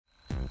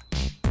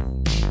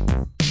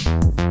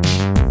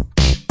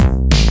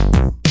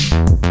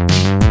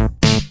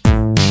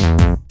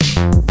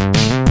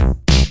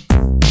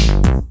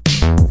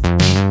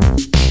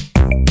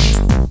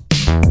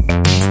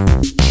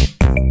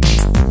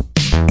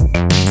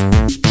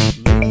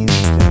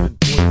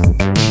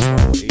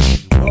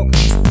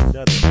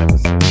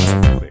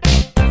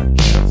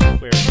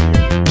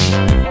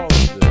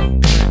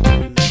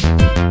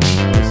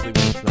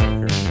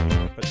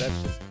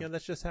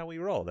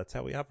roll. That's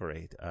how we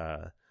operate.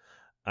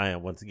 I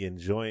am once again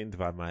joined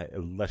by my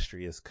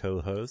illustrious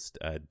co-host,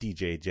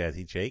 DJ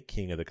Jazzy Jake,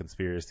 King of the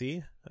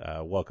Conspiracy.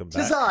 Welcome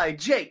back. Tis I,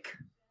 Jake.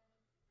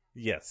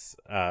 Yes,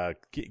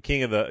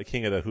 King of the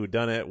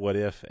Whodunit, What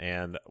If,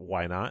 and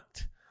Why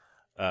Not.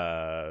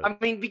 I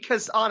mean,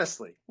 because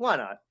honestly, why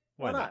not?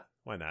 Why not?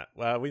 Why not?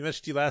 Well, we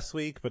missed you last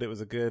week, but it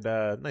was a good,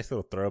 nice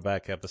little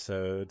throwback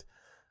episode.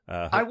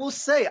 I will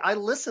say, I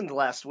listened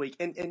last week,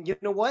 and you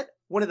know what?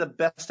 One of the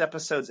best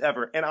episodes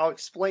ever, and I'll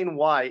explain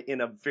why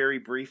in a very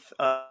brief.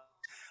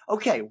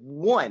 Okay,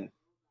 one,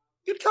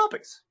 good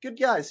topics, good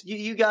guys.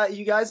 You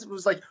guys, it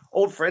was like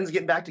old friends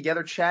getting back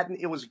together, chatting.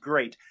 It was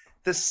great.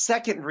 The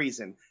second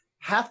reason,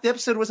 half the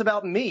episode was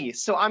about me.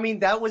 So, I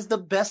mean, that was the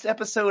best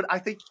episode. I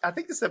think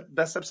this is the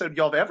best episode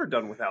y'all have ever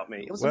done without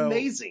me. It was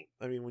amazing.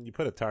 I mean, when you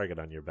put a target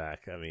on your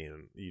back, I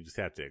mean, you just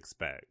have to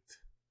expect.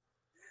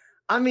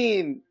 I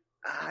mean,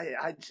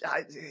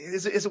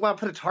 is it when I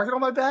put a target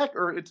on my back,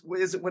 or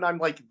is it when I'm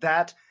like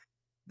that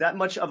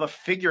much of a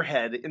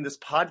figurehead in this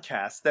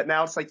podcast that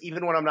now it's like,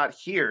 even when I'm not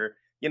here,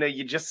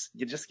 you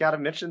just got to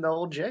mention the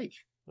old Jake.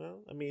 Well,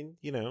 I mean,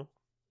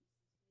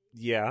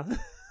 yeah.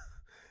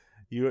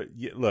 You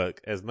look,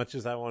 as much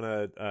as I want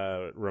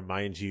to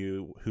remind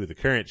you who the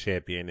current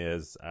champion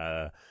is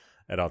at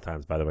all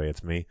times, by the way,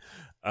 it's me.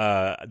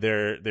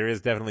 There is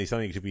definitely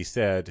something to be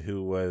said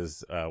who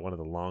was one of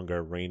the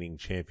longer reigning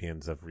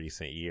champions of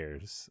recent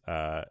years.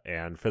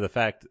 And for the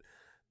fact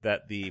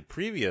that the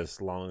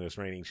previous longest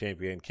reigning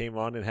champion came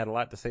on and had a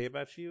lot to say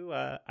about you,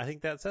 I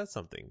think that says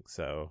something.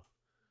 So,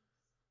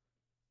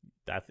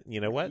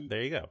 you know what?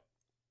 There you go.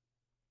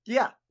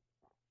 Yeah.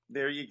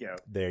 There you go.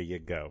 There you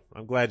go.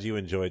 I'm glad you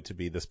enjoyed to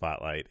be the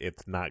spotlight.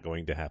 It's not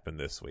going to happen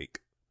this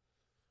week.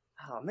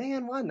 Oh,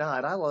 man, why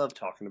not? I love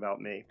talking about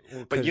me.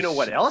 But you know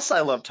what else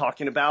I love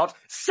talking about?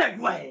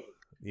 Segway!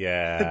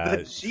 Yeah.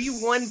 The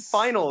G1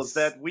 finals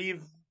that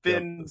we've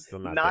been still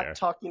not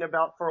talking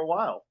about for a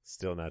while.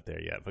 Still not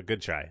there yet, but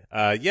good try.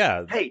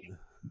 Yeah. Hey,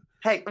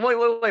 wait.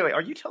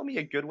 Are you telling me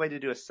a good way to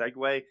do a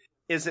segue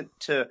isn't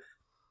to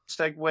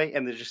segue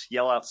and then just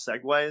yell out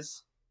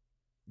segues?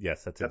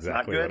 Yes, that's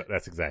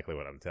exactly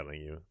what I'm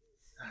telling you.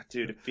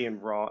 Dude, if being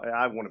wrong,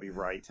 I want to be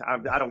right.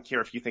 I don't care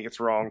if you think it's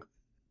wrong.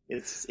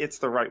 It's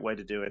the right way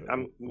to do it.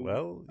 I'm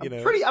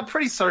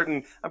pretty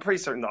certain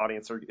the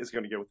audience is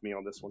going to go with me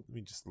on this one. Let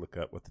me just look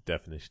up what the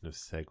definition of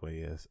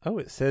segue is. Oh,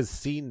 it says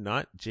 "C.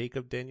 Not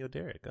Jacob Daniel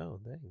Derrick." Oh,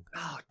 dang.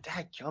 Oh,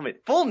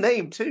 dadgummit. Full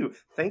name too.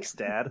 Thanks,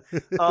 Dad.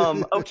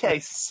 Okay,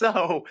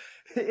 so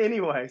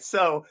anyway,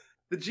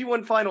 the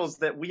G1 finals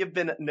that we have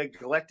been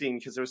neglecting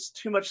because there was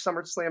too much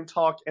SummerSlam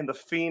talk, and the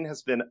Fiend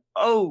has been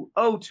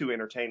too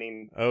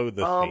entertaining. Oh,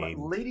 the Fiend.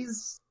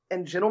 Ladies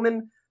and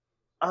gentlemen,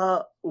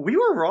 we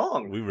were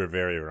wrong. We were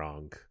very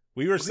wrong.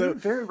 We were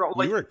very wrong.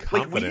 We were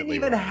confidently we didn't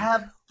even wrong.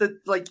 have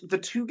the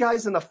two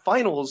guys in the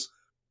finals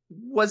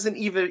wasn't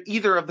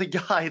either of the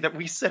guy that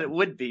we said it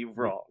would be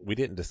wrong. We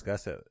didn't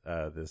discuss it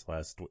this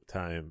last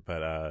time,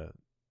 but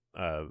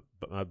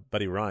my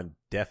buddy Ron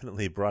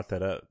definitely brought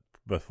that up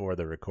before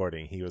the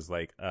recording. He was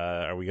like,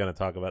 are we going to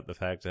talk about the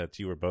fact that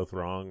you were both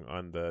wrong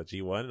on the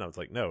G1? And I was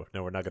like, no,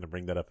 we're not going to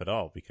bring that up at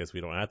all because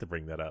we don't have to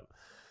bring that up.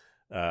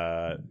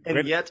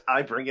 Yet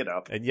I bring it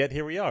up. And yet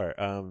here we are.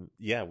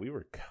 Yeah, we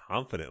were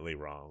confidently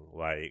wrong.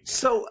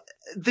 So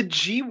the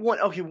G1,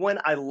 okay, one,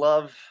 I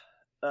love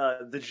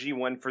the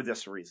G1 for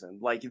this reason.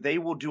 Like, they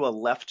will do a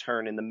left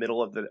turn in the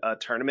middle of the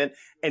tournament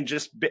and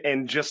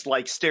just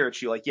like stare at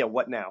you like, yeah,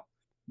 what now?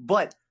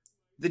 But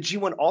the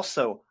G1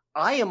 also,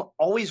 I am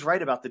always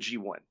right about the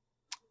G1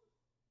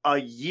 a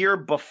year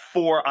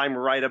before I'm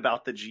right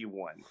about the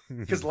G1.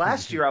 Because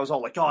last year I was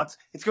all like, oh,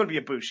 it's going to be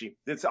a Bushi.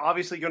 It's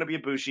obviously going to be a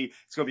Bushi.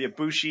 It's going to be a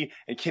Bushi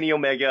and Kenny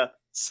Omega.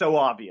 So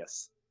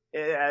obvious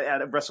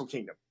at Wrestle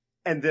Kingdom.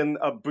 And then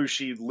a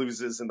Bushi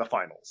loses in the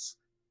finals.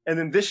 And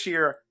then this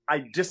year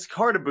I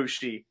discard a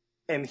Bushi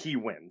and he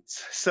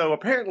wins. So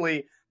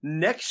apparently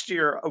next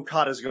year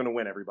Okada's going to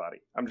win,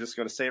 everybody. I'm just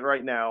going to say it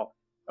right now.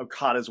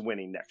 Okada's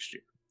winning next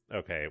year.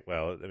 Okay,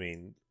 well, I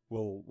mean,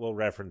 we'll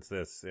reference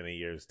this in a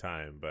year's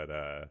time, but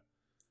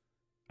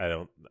I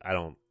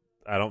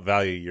don't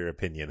value your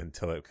opinion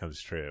until it comes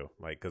true.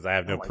 Like, because I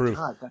have no proof.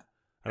 God,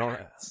 I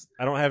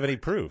don't have any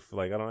proof.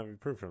 Like, I don't have any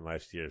proof from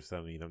last year. So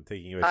I mean, I'm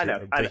taking you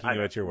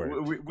at your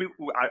word.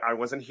 I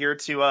wasn't here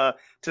to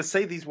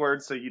say these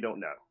words, so you don't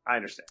know. I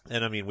understand.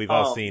 And I mean, we've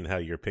all seen how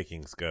your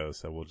pickings go,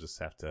 so we'll just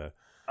have to.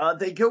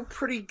 They go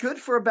pretty good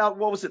for about,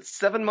 what was it,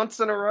 7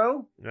 months in a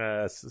row?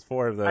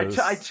 4 of those.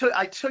 I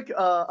took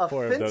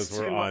offense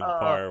to on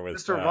par with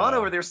Mr. Ron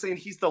over there saying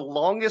he's the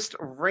longest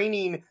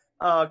reigning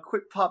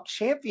Quick Pop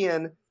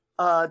champion.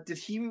 Did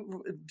he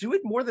do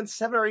it more than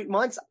 7 or 8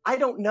 months? I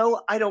don't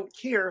know. I don't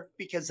care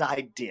because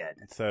I did.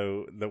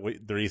 So the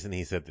reason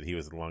he said that he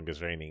was the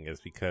longest reigning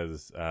is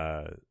because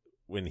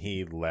when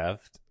he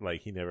left,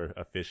 like, he never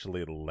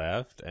officially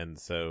left, and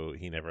so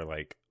he never,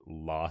 like,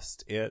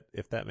 lost it,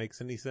 if that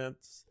makes any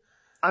sense.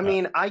 I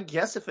mean, I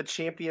guess if a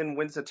champion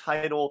wins a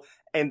title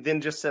and then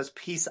just says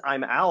 "peace,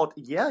 I'm out,"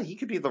 yeah, he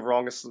could be the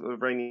longest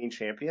reigning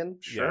champion.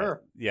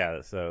 Sure.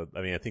 Yeah. So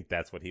I mean, I think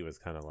that's what he was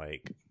kind of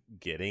like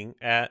getting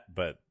at.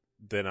 But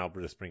then I'll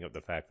just bring up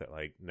the fact that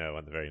like, no,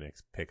 on the very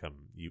next pick'em,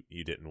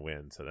 you didn't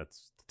win, so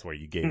that's where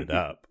you gave it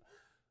up.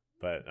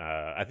 But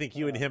I think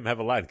you and him have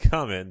a lot in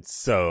common.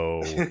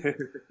 So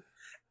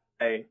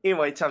Hey,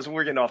 anyway, Tubbs,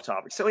 we're getting off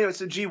topic. So anyway,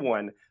 so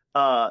G1.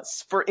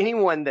 For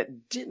anyone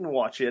that didn't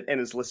watch it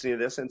and is listening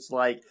to this, and it's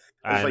like,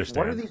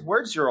 what are these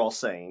words you're all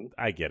saying?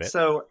 I get it.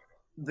 So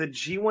the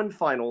G1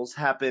 finals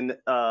happened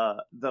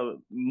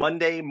the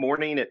Monday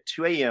morning at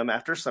 2 a.m.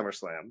 after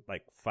SummerSlam.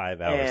 Like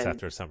 5 hours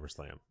after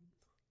SummerSlam.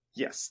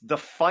 Yes. The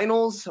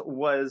finals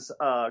was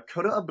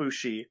Kota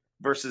Ibushi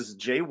versus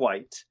Jay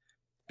White,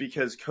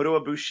 because Kota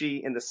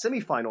Ibushi in the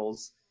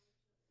semifinals,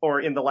 or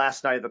in the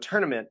last night of the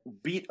tournament,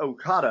 beat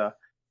Okada,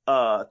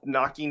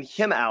 knocking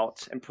him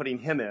out and putting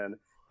him in.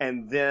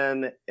 And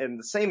then in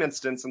the same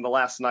instance, in the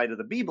last night of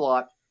the B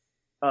block,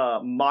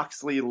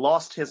 Moxley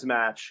lost his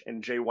match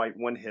and Jay White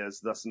won his,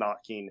 thus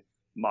knocking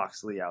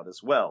Moxley out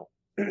as well.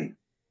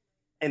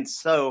 And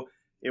so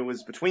it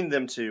was between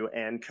them two,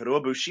 and Kota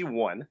Ibushi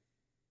won.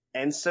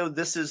 And so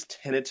this is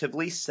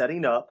tentatively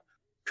setting up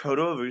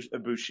Kota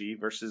Ibushi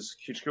versus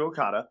Kichiko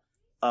Okada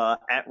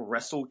at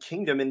Wrestle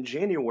Kingdom in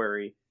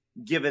January,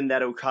 given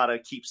that Okada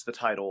keeps the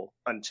title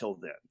until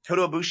then.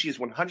 Kota Ibushi is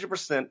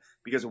 100%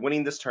 because of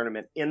winning this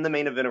tournament in the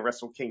main event of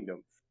Wrestle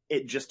Kingdom.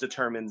 It just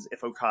determines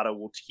if Okada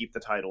will keep the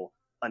title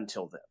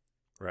until then.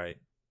 Right.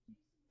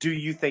 Do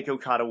you think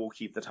Okada will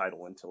keep the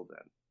title until then?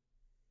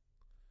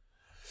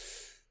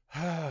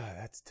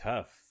 That's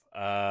tough.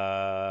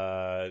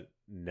 No,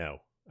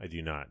 I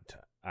do not.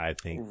 I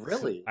think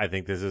Really? I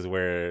think this is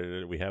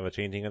where we have a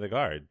changing of the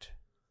guard.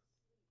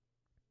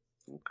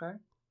 Okay.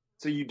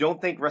 So you don't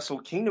think Wrestle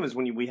Kingdom is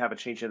when we have a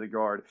change of the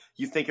guard.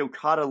 You think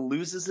Okada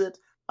loses it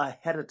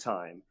ahead of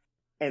time,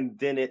 and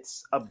then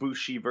it's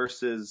Ibushi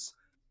versus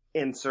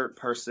insert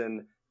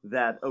person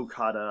that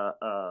Okada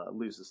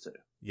loses to.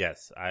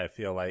 Yes, I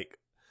feel like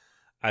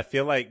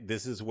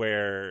this is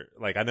where,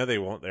 like, I know they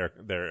want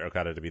their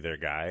Okada to be their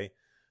guy,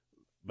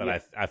 but yeah.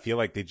 I feel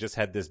like they just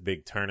had this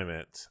big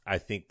tournament. I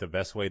think the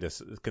best way to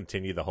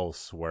continue the whole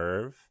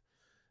swerve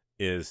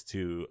is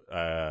to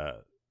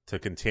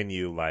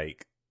continue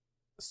like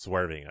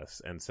swerving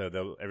us, and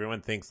so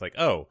everyone thinks like,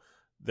 oh,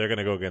 they're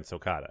gonna go against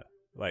Okada,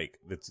 like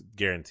it's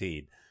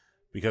guaranteed,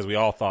 because we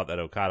all thought that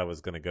Okada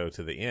was gonna go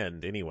to the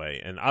end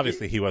anyway, and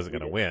obviously he wasn't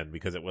gonna win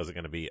because it wasn't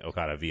gonna be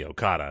Okada v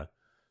Okada.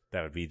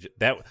 That would be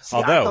that. See,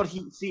 although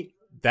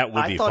that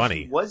would be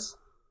funny.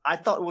 I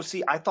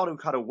thought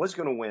Okada was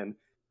gonna win,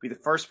 be the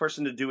first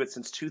person to do it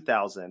since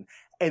 2000,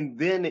 and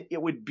then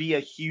it would be a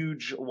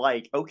huge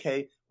like,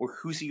 okay, well,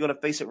 who's he gonna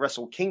face at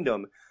Wrestle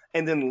Kingdom?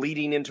 And then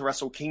leading into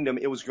Wrestle Kingdom,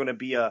 it was gonna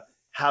be a,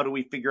 how do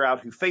we figure out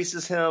who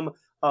faces him?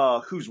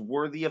 Who's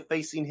worthy of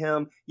facing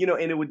him? You know,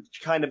 and it would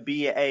kind of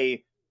be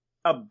a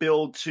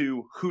build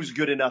to who's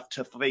good enough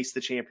to face the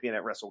champion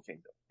at Wrestle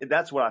Kingdom.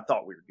 That's what I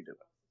thought we were doing.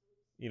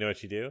 You know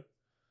what you do?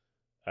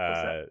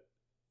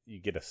 You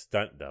get a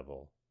stunt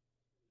double.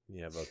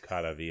 You have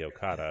Okada v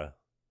Okada,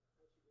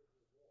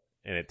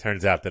 and it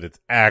turns out that it's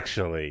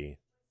actually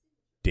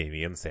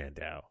Damien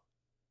Sandow.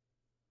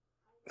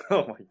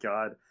 Oh my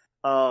god!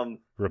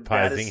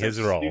 Reprising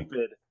his role.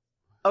 Stupid.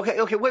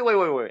 Okay,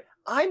 wait.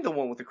 I'm the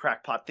one with the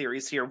crackpot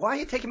theories here. Why are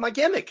you taking my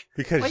gimmick?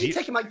 Why are you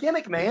taking my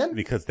gimmick, man?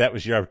 Because that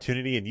was your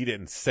opportunity and you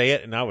didn't say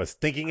it, and I was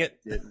thinking it.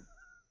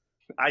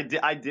 I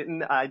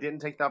didn't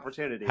take the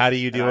opportunity. How do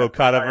you do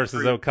Okada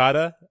versus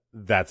Okada?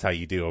 That's how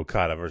you do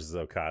Okada versus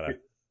Okada.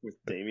 With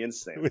Damien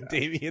Sandow. With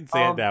Damien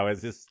Sandow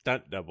as his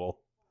stunt double.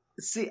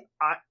 See,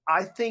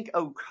 I think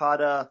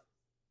Okada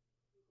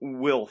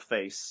will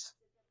face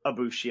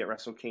Ibushi at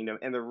Wrestle Kingdom.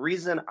 And the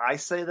reason I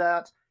say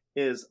that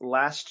is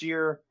last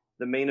year,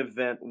 the main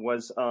event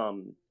was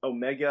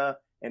Omega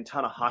and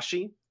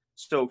Tanahashi.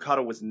 So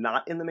Okada was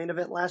not in the main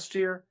event last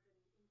year.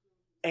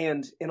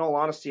 And in all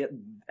honesty,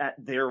 at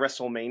their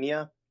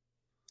WrestleMania,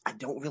 I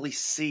don't really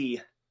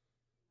see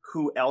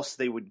who else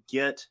they would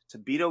get to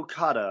beat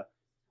Okada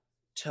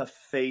to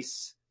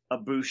face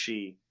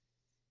Ibushi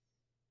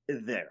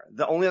there.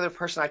 The only other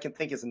person I can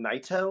think is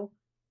Naito.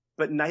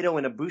 But Naito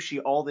and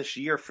Ibushi all this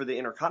year for the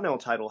Intercontinental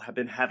title have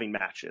been having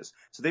matches.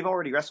 So they've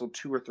already wrestled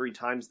 2 or 3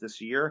 times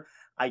this year.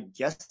 I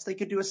guess they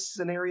could do a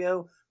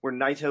scenario where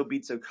Naito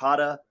beats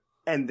Okada,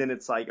 and then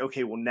it's like,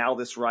 okay, well, now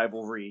this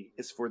rivalry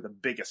is for the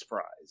biggest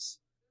prize.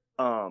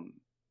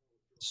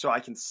 So I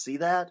can see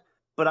that,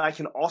 but I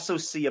can also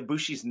see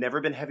Ibushi's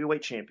never been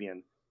heavyweight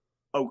champion.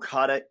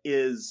 Okada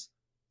is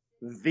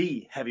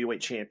the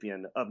heavyweight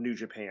champion of New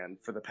Japan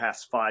for the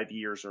past 5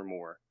 years or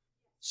more.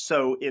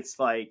 So it's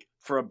like,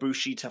 for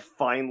Ibushi to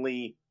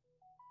finally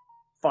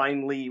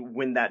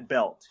win that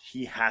belt,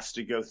 he has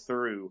to go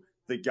through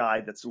the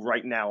guy that's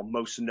right now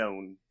most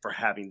known for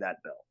having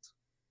that belt.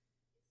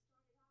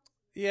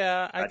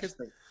 Yeah,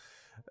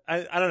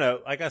 I don't know.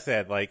 Like I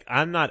said, like,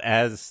 I'm not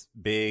as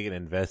big and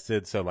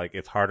invested, so like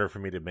it's harder for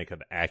me to make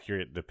an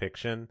accurate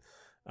depiction.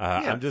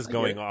 I'm just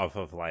going off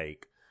of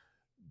like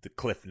the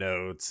cliff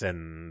notes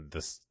and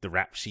the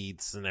rap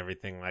sheets and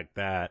everything like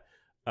that.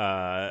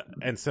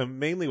 And so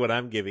mainly what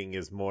I'm giving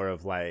is more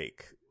of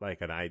like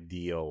an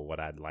ideal what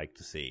I'd like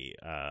to see.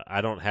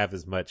 I don't have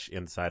as much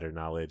insider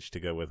knowledge to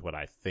go with what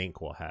I think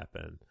will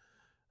happen.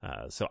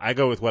 So I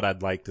go with what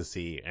I'd like to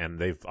see, and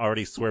they've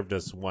already swerved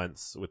us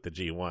once with the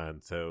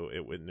G1, so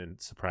it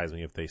wouldn't surprise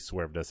me if they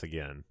swerved us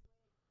again.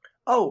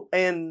 Oh,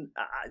 and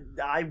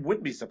I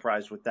would be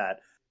surprised with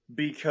that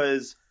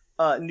because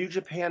New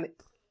Japan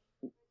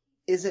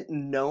isn't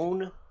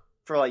known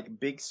for like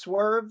big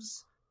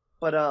swerves,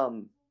 but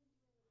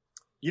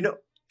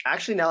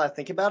actually now that I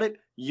think about it,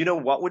 you know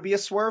what would be a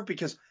swerve?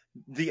 Because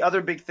the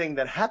other big thing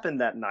that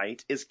happened that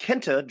night is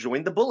Kenta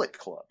joined the Bullet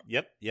Club.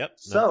 Yep.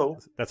 So no,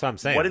 that's what I'm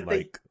saying.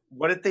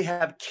 What if they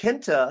have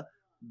Kenta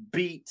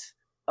beat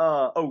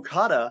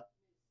Okada?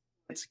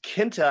 It's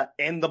Kenta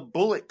and the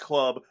Bullet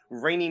Club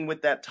reigning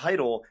with that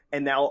title,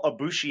 and now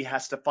Ibushi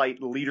has to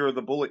fight leader of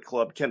the Bullet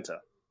Club, Kenta.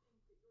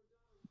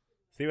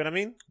 See what I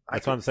mean?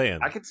 That's what I'm saying.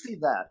 I could see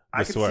that.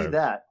 I could see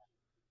that.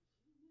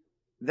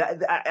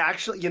 That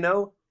actually,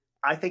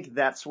 I think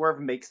that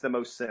swerve makes the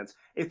most sense.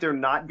 If they're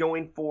not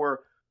going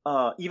for,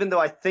 even though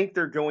I think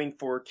they're going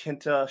for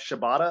Kenta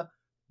Shibata,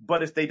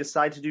 but if they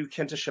decide to do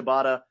Kenta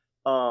Shibata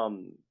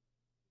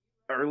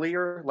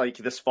earlier, like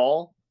this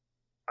fall,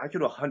 I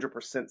could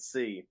 100%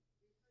 see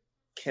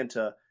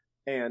Kenta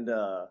and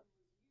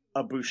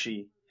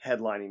Ibushi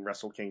headlining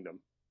Wrestle Kingdom,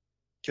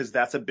 because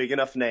that's a big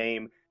enough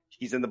name.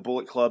 He's in the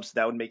Bullet Club, so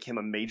that would make him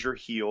a major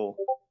heel.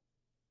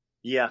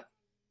 Yeah,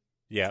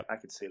 I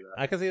could see that.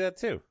 I could see that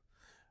too.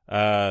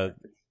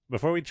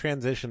 Before we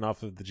transition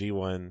off of the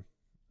G1,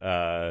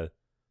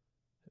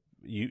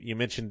 you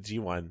mentioned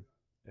G1,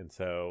 and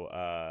so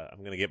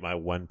I'm gonna get my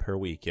one per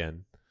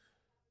weekend.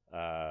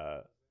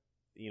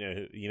 You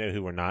know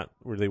who we're not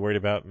really worried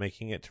about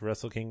making it to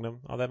Wrestle Kingdom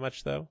all that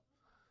much though.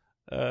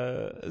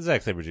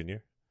 Zack Sabre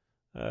Jr.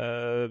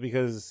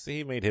 Because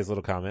he made his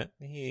little comment.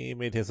 He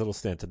made his little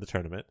stint in the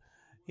tournament.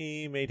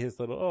 He made his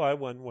little, I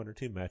won 1 or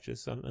 2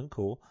 matches. I'm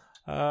cool.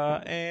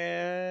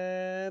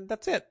 And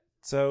that's it.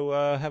 So,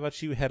 how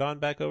about you head on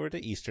back over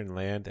to Eastern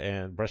Land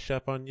and brush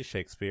up on your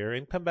Shakespeare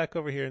and come back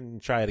over here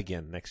and try it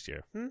again next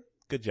year.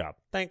 Good job.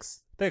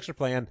 Thanks for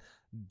playing.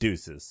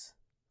 Deuces.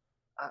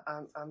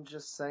 I'm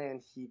just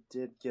saying he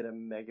did get a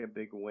mega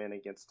big win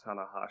against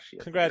Tanahashi.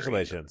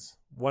 Congratulations.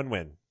 1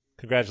 win.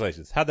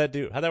 Congratulations. How'd that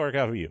work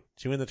out for you?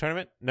 Did you win the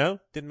tournament? No?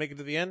 Didn't make it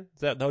to the end?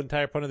 Is that the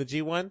entire point of the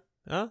G1?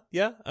 Huh?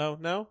 Yeah? Oh,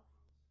 no?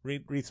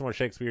 Read some more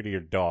Shakespeare to your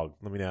dog.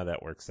 Let me know how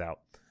that works out.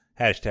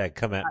 Hashtag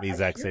come at me,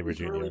 Zack Sabre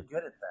Jr. He's really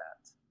good at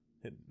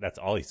that. That's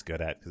all he's good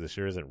at, because it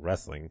sure isn't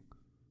wrestling.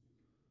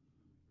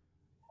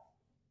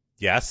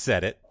 Yeah, I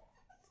said it.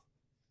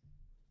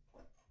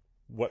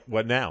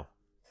 What now?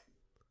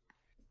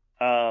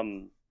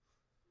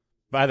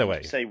 By the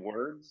way. Say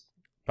words?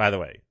 By the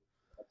way.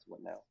 That's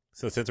what now.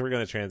 So since we're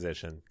going to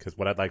transition, because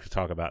what I'd like to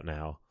talk about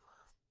now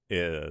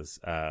is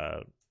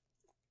the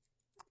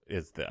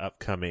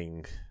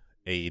upcoming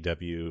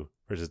AEW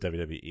versus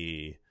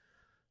WWE.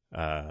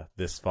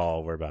 This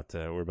fall, we're about to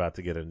hit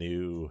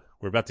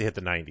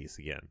the 90s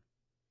again.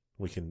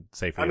 We can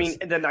say for the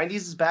 90s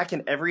is back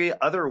in every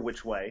other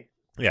which way.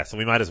 Yeah, so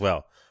we might as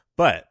well.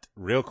 But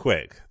real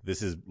quick,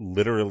 this is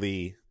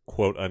literally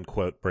quote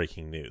unquote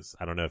breaking news.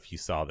 I don't know if you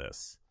saw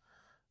this.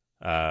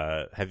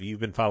 Have you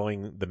been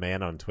following the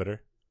man on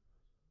Twitter?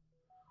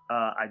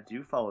 I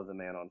do follow the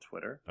man on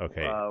Twitter.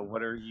 Okay.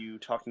 What are you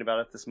talking about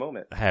at this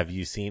moment? Have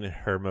you seen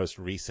her most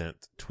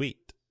recent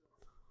tweet?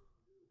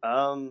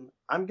 I'm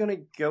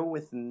gonna go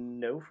with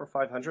no for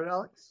 500,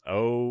 Alex.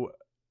 Oh,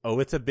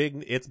 it's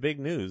big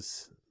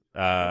news.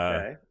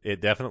 Okay.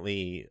 It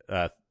definitely,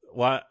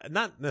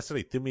 not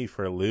necessarily threw me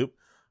for a loop,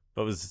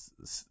 but was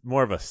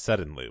more of a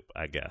sudden loop,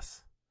 I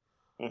guess.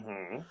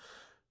 Mm-hmm.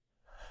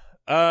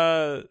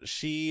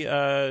 She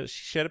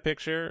shared a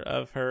picture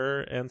of her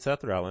and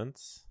Seth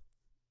Rollins.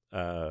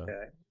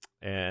 Okay.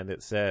 And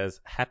it says,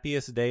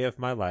 "Happiest day of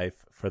my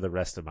life for the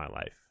rest of my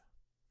life."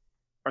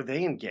 Are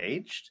they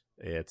engaged?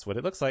 It's what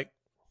it looks like.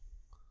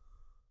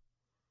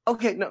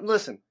 Okay, no,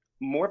 listen.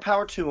 More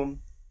power to them.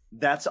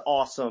 That's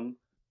awesome.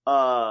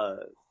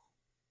 Good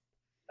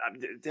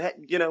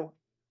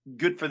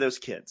for those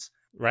kids.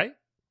 Right?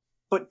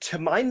 But to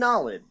my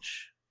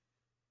knowledge,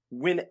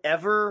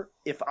 whenever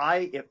if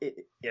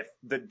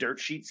the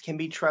dirt sheets can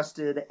be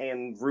trusted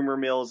and rumor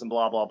mills and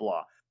blah blah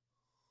blah,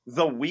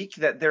 the week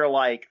that they're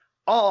like,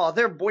 oh,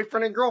 they're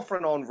boyfriend and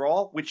girlfriend on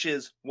Raw, which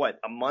is what,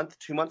 a month,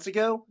 2 months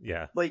ago?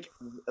 Yeah. Like,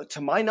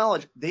 to my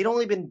knowledge, they'd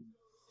only been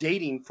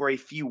dating for a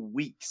few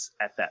weeks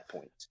at that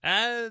point.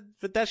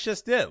 But that's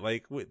just it.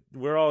 Like,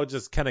 we're all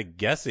just kind of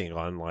guessing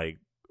on like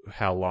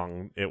how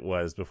long it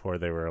was before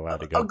they were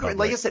allowed to go public.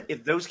 Like I said,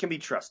 if those can be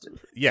trusted.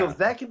 Yeah. So if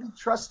that can be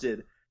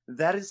trusted,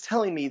 that is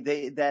telling me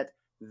that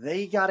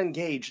they got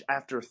engaged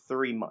after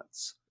 3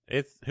 months.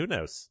 Who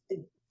knows?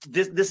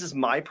 This is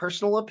my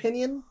personal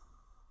opinion.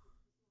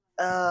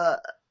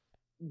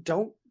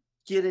 Don't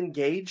get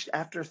engaged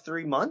after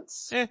 3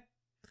 months.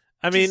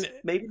 I mean,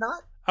 maybe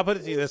not. I'll put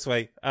it to you this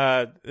way.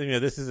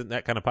 This isn't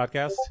that kind of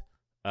podcast.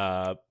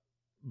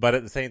 But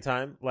at the same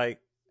time, like,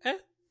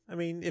 I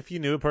mean, if you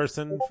knew a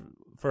person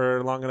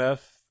for long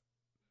enough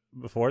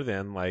before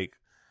then, like,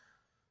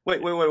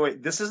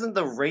 Wait. This isn't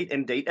the rate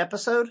and date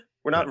episode?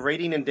 We're not no,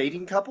 rating and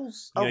dating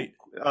couples? you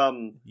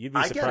know, you'd be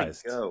I gotta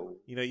surprised. go.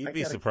 You'd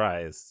be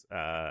surprised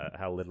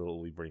how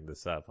little we bring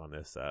this up on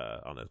this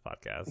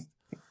podcast.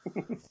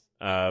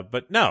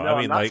 But no, I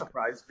mean, I'm not like,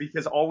 surprised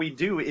because all we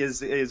do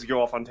is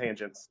go off on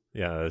tangents.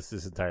 yeah,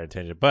 this entire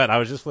tangent. But I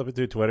was just flipping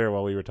through Twitter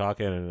while we were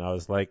talking, and I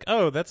was like,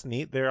 "Oh, that's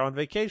neat. They're on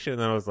vacation."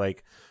 And I was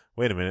like,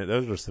 "Wait a minute,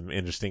 those were some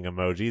interesting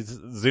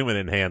emojis." Zoom and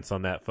enhance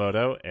on that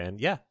photo, and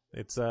yeah,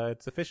 it's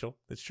official.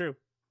 It's true.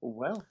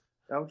 Well,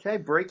 okay.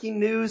 Breaking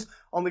news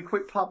on the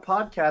Quick Pop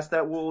podcast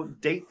that will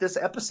date this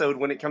episode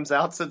when it comes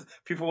out, so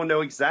people will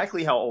know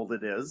exactly how old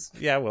it is.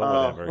 Yeah,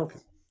 well, whatever.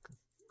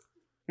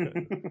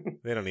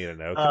 They don't need to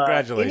know.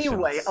 Congratulations.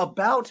 Anyway,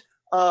 about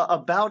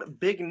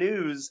big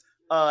news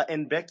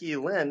and Becky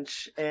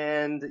Lynch,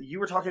 and you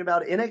were talking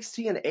about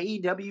NXT and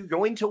AEW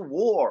going to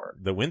war.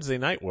 The Wednesday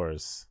Night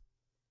Wars.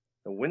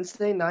 The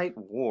Wednesday Night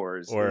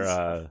Wars is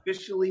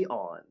officially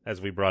on.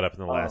 As we brought up in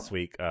the last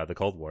week, the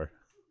Cold War.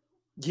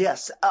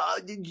 Yes.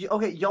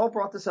 Okay, y'all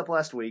brought this up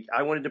last week.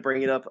 I wanted to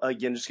bring it up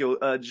again, just do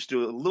a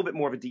little bit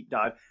more of a deep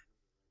dive.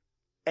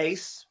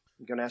 Ace,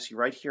 I'm going to ask you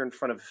right here in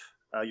front of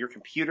your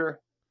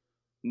computer,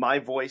 my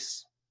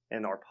voice,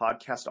 and our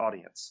podcast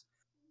audience.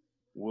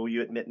 Will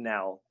you admit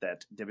now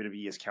that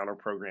WWE is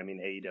counter-programming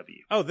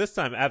AEW? Oh, this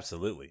time,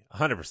 absolutely.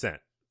 100%.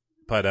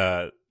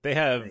 But they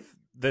have...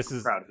 This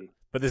is... Proud of you.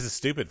 But this is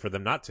stupid for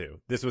them not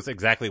to. This was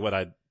exactly what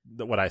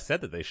I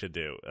said that they should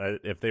do.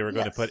 If they were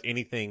going to put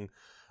anything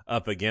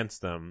up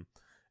against them,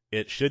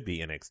 it should be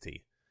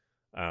NXT.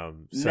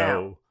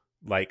 Now,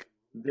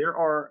 there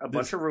are a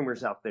bunch of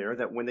rumors out there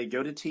that when they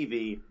go to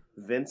TV,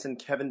 Vince and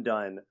Kevin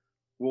Dunn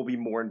will be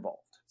more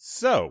involved.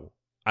 So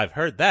I've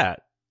heard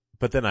that,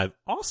 but then I've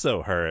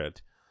also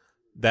heard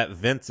that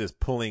Vince is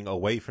pulling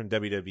away from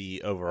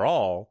WWE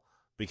overall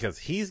because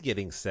he's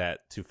getting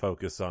set to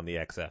focus on the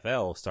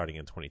XFL starting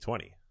in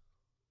 2020.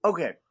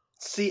 Okay,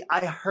 see,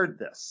 I heard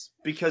this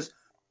because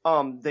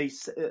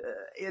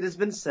it has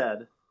been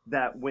said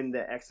that when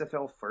the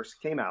XFL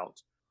first came out,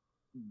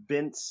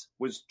 Vince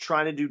was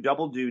trying to do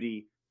double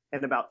duty,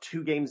 and about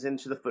 2 games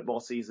into the football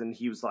season,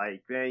 he was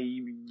like, hey,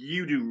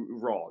 you do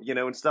Raw,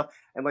 and stuff.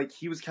 And like,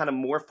 he was kind of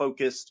more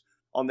focused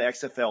on the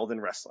XFL than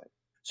wrestling.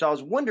 So I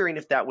was wondering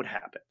if that would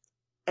happen.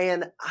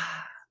 And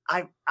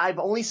I've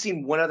only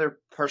seen one other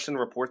person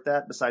report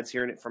that besides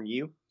hearing it from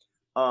you.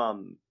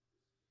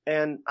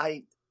 And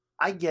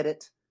I get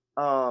it.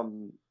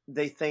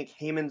 They think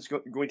Heyman's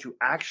going to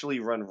actually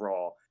run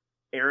Raw.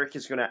 Eric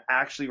is going to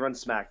actually run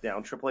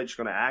SmackDown. Triple H is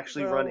going to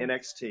actually run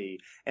NXT,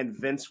 and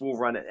Vince will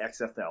run at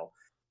XFL.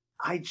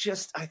 I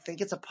think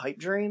it's a pipe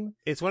dream.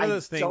 It's one of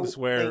those things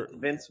where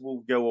Vince will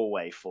go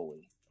away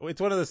fully.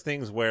 It's one of those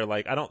things where,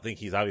 like, I don't think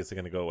he's obviously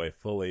going to go away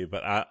fully,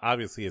 but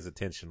obviously his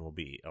attention will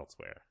be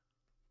elsewhere,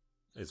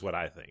 is what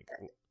I think.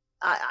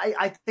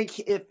 I think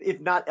if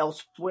not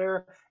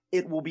elsewhere,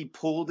 it will be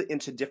pulled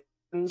into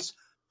difference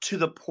to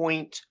the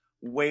point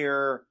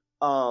where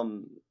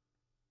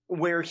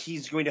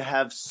he's going to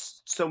have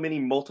so many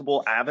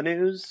multiple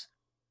avenues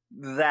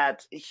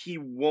that he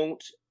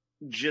won't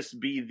just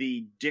be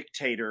the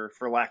dictator,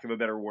 for lack of a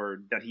better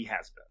word, that he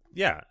has been.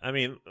 Yeah, I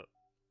mean,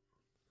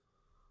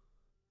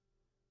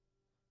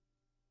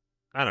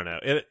 I don't know.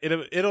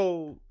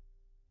 It'll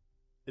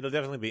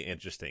definitely be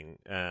interesting.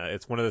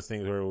 It's one of those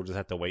things where we'll just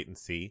have to wait and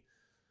see.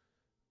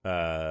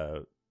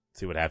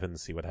 See what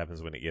happens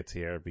when it gets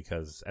here,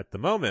 because at the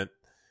moment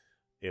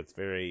it's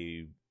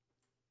very,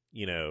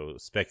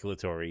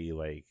 speculatory,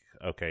 like,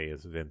 okay,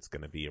 is Vince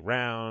going to be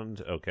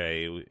around?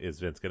 Okay,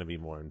 is Vince going to be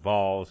more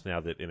involved now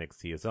that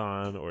NXT is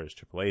on, or is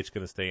Triple H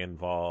going to stay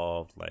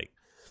involved? Like,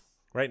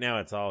 right now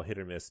it's all hit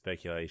or miss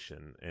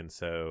speculation, and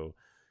so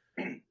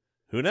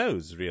who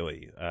knows,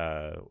 really?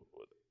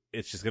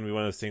 It's just going to be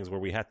one of those things where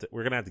we're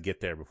going to have to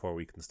get there before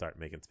we can start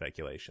making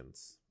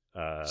speculations.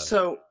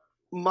 So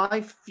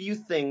my few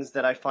things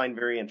that I find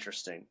very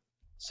interesting.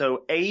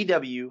 So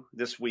AEW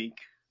this week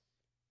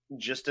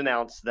just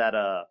announced that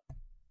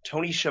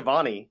Tony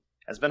Schiavone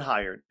has been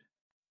hired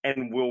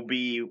and will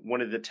be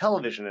one of the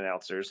television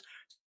announcers.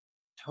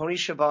 Tony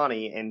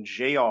Schiavone and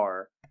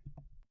JR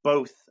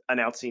both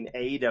announcing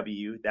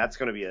AEW. That's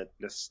going to be a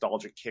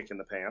nostalgic kick in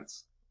the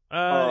pants.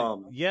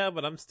 Yeah,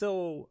 but I'm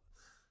still,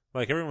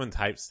 like, everyone's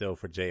hyped still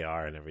for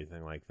JR and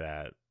everything like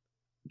that.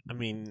 I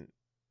mean,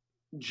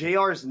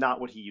 JR is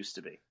not what he used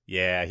to be.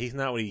 Yeah, he's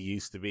not what he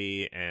used to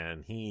be,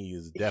 and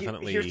he's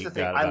definitely Here's the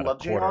thing. got I about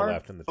love a quarter JR,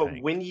 left in the but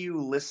tank. when you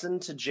listen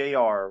to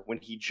JR, when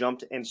he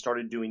jumped and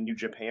started doing New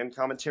Japan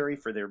commentary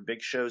for their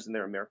big shows and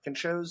their American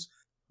shows,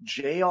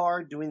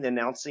 JR doing the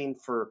announcing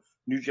for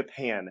New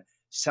Japan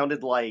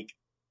sounded like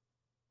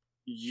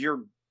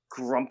your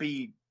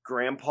grumpy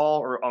grandpa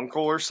or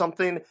uncle or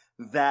something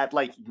that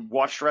like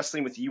watched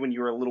wrestling with you when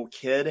you were a little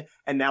kid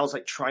and now is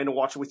like trying to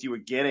watch it with you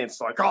again, and it's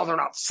like, oh, they're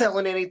not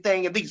selling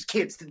anything and these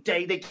kids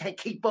today, they can't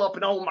keep up,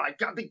 and oh my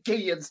god, the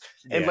kids.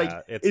 And like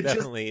Yeah, it's it just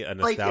definitely a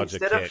like nostalgia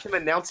instead of kick. him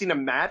announcing a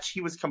match,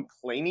 he was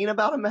complaining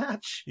about a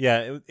match.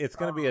 Yeah, it's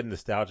going to be a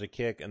nostalgia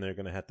kick, and they're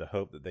going to have to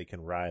hope that they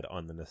can ride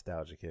on the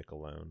nostalgia kick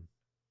alone.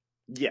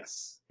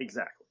 Yes,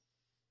 exactly.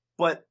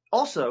 But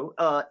also,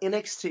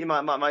 NXT,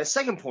 my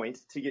second point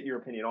to get your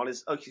opinion on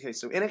is, okay,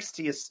 so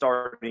NXT is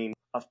starting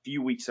a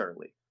few weeks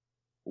early,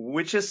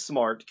 which is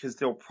smart because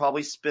they'll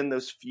probably spend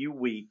those few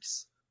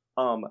weeks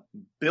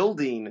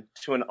building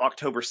to an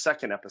October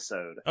 2nd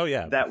episode. Oh,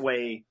 yeah. That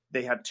way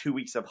they have 2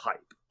 weeks of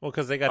hype. Well,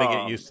 because they got to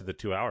get used to the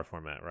 2-hour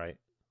format, right?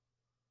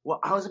 Well,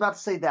 I was about to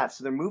say that.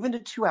 So they're moving to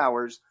 2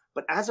 hours,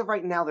 but as of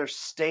right now, they're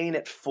staying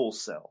at Full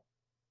Sail.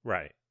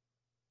 Right.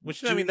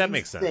 Which, I mean, that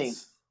makes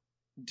sense.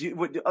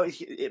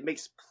 It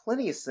makes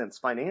plenty of sense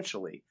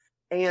financially,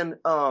 and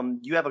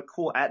you have a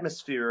cool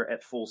atmosphere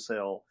at Full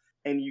Sail,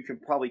 and you can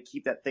probably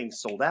keep that thing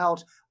sold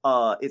out.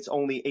 It's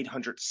only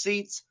 800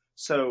 seats,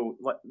 so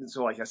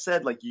like I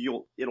said, like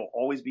it'll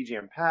always be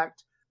jam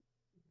packed.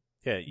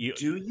 Yeah.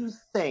 Do you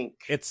think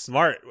it's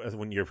smart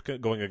when you're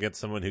going against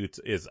someone who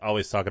is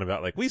always talking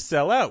about like we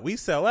sell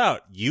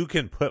out? You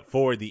can put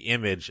forward the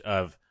image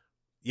of,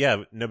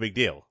 yeah, no big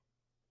deal.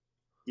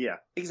 Yeah,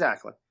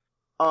 exactly.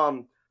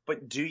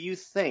 But do you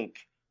think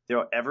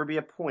there'll ever be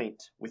a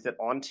point with it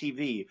on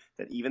TV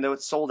that even though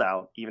it's sold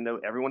out, even though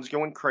everyone's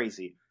going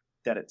crazy,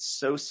 that it's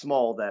so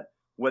small that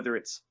whether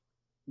it's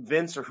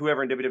Vince or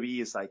whoever in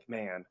WWE is like,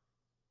 man,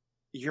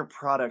 your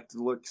product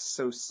looks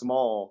so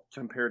small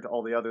compared to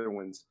all the other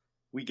ones.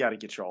 We got to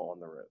get you all on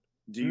the road.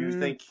 Do you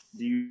think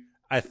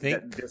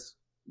that this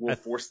will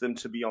force them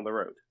to be on the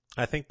road?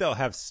 I think they'll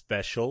have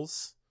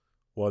specials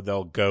where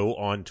they'll go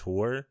on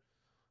tour.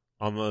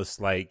 Almost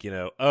like,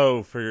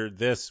 for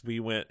this we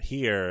went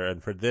here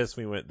and for this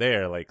we went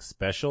there, like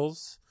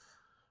specials.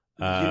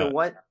 You know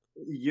what?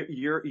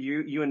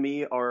 You and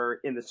me are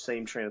in the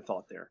same train of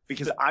thought there,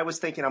 because I was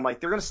thinking, I'm like,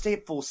 they're going to stay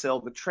at Full Sail.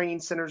 The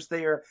training center's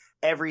there.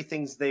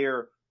 Everything's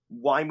there.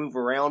 Why move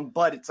around?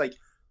 But it's like,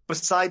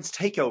 besides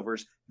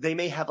takeovers, they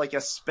may have like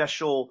a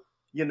special,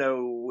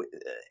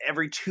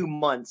 every 2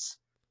 months,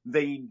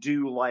 they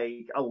do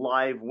like a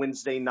live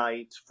Wednesday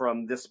night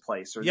from this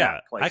place or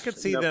that place. I could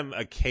see them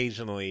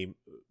occasionally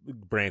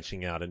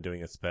branching out and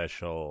doing a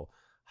special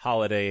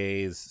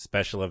holidays,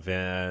 special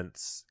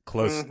events,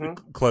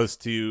 close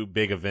to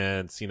big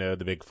events,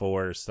 the big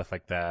four, stuff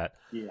like that.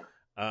 Yeah.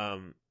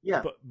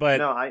 But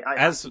no,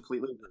 I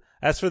completely agree.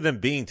 As for them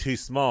being too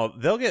small,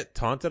 they'll get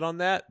taunted on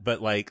that,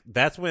 but like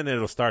that's when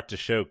it'll start to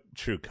show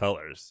true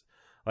colors.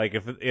 Like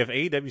if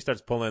AEW starts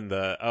pulling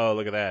the, oh,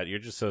 look at that, you're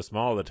just so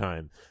small all the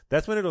time,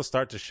 that's when it'll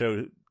start to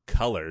show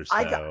colors.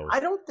 I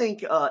don't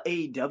think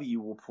AEW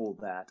will pull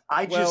that.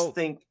 I just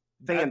think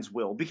fans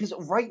will, because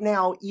right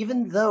now,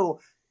 even though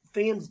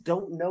fans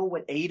don't know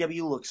what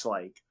AEW looks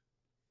like,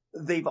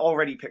 they've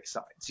already picked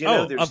sides.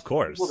 There's of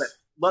course. People that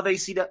love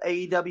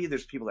AEW.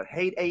 There's people that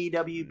hate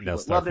AEW. People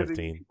that love WWE.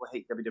 People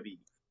hate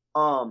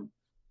WWE.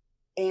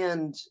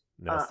 And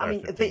I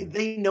mean,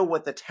 they know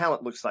what the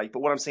talent looks like, but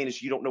what I'm saying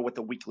is you don't know what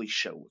the weekly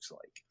show looks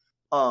like.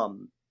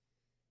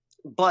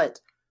 But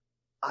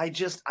I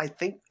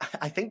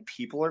think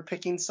people are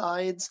picking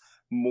sides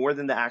more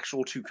than the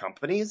actual two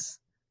companies.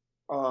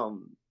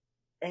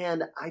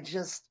 And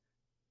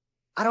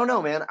I don't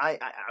know, man.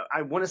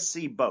 I want to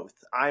see both.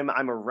 I'm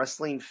a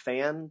wrestling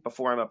fan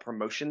before I'm a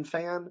promotion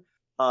fan.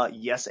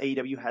 Yes,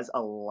 AEW has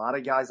a lot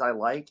of guys I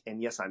like,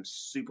 and yes, I'm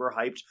super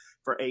hyped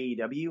for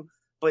AEW,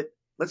 but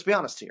let's be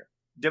honest here.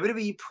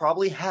 WWE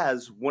probably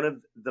has one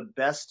of the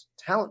best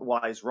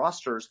talent-wise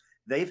rosters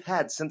they've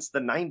had since the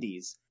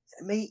 90s.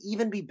 It may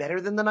even be better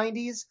than the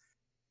 90s.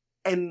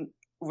 And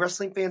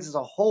wrestling fans as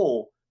a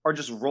whole are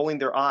just rolling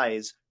their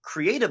eyes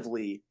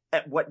creatively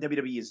at what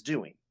WWE is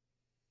doing.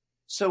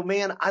 So,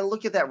 man, I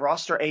look at that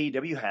roster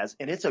AEW has,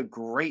 and it's a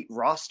great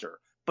roster.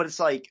 But it's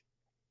like,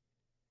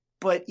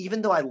 but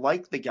even though I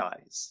like the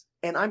guys,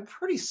 and I'm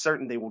pretty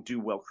certain they will do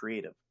well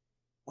creative,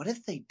 what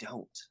if they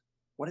don't?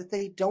 What if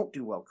they don't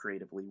do well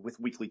creatively with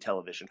weekly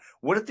television?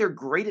 What if they're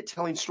great at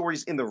telling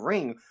stories in the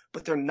ring,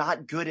 but they're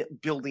not good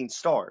at building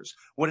stars?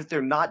 What if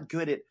they're not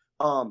good at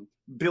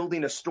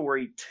building a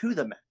story to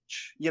the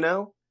match?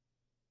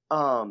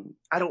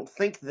 I don't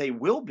think they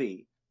will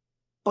be,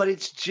 but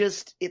it's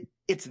just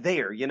it's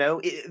there.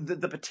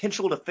 The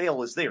potential to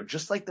fail is there,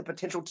 just like the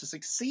potential to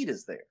succeed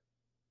is there.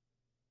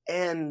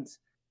 And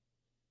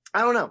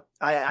I don't know.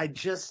 I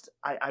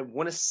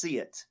want to see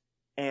it.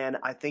 And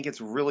I think it's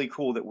really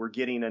cool that we're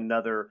getting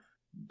another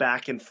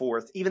back and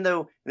forth, even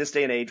though in this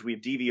day and age we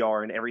have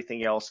DVR and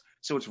everything else.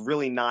 So it's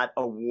really not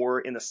a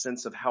war in the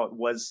sense of how it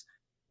was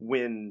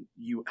when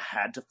you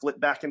had to flip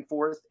back and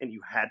forth and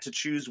you had to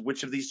choose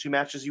which of these two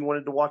matches you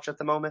wanted to watch at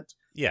the moment.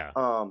 Yeah.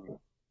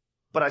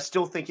 But I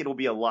still think it'll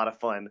be a lot of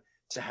fun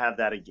to have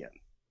that again.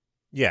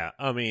 Yeah.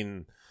 I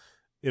mean,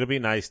 it'll be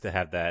nice to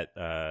have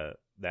that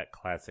that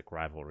classic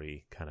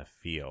rivalry kind of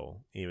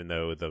feel, even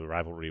though the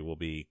rivalry will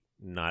be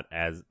not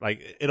as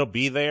like it'll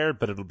be there,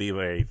 but it'll be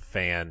very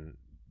fan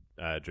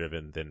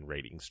driven than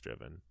ratings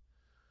driven.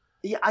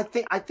 Yeah, I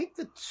think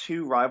the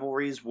two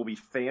rivalries will be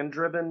fan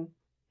driven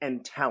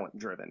and talent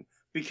driven,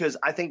 because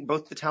I think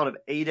both the talent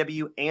of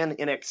AEW and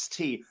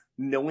NXT,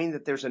 knowing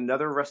that there's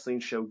another wrestling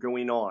show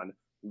going on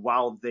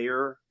while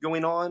they're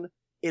going on,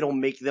 it'll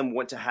make them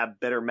want to have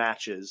better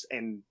matches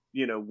and,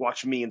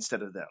 watch me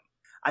instead of them.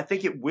 I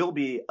think it will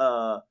be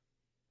a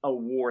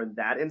war in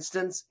that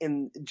instance.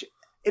 And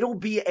it'll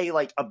be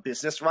a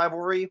business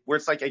rivalry where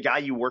it's like a guy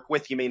you work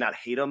with, you may not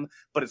hate him,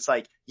 but it's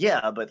like,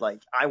 yeah, but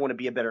like I want to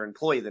be a better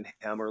employee than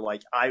him, or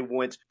like I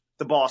want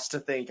the boss to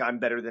think I'm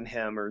better than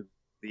him or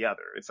the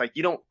other. It's like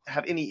you don't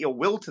have any ill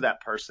will to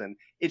that person.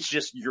 It's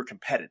just you're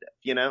competitive,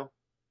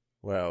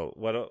 Well,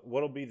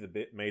 what'll be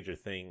the major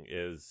thing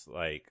is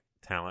like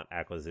talent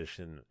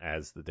acquisition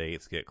as the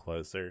dates get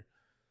closer.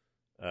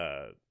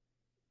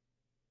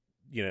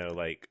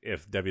 Like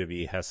if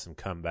WWE has some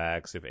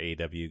comebacks, if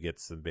AEW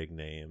gets some big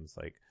names,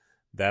 like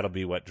that'll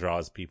be what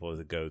draws people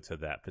to go to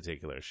that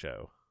particular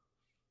show.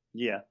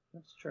 Yeah,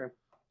 that's true.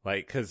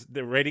 Like, because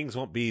the ratings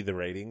won't be the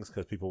ratings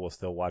because people will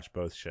still watch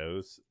both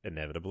shows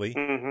inevitably.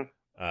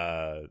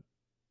 Mm-hmm.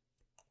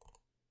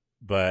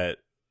 But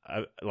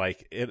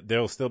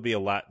there'll still be a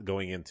lot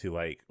going into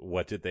like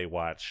what did they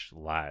watch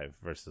live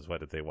versus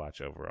what did they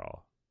watch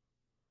overall.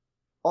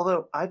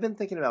 Although I've been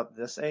thinking about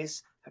this,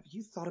 Ace. Have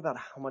you thought about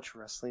how much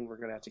wrestling we're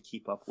going to have to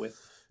keep up with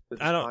this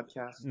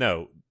podcast?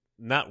 No,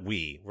 not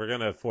we. We're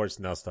going to force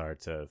Nelstar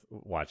to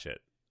watch it.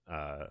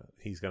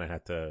 He's going to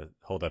have to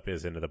hold up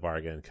his end of the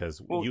bargain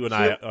because you and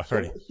I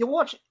already. He'll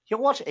watch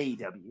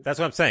AEW. That's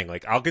what I'm saying.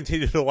 Like, I'll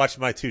continue to watch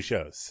my two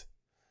shows.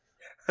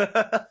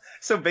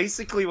 So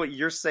basically, what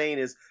you're saying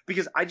is,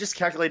 because I just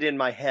calculated in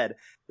my head,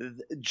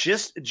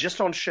 just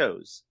on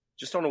shows.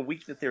 Just on a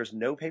week that there's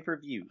no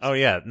pay-per-views. Oh,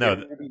 yeah. No.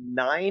 There's going to be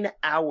 9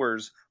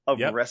 hours of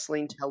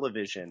wrestling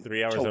television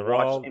 3 hours to of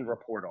Raw, watch and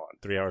report on.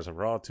 3 hours of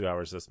Raw, 2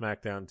 hours of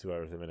SmackDown, 2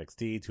 hours of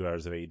NXT, 2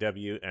 hours of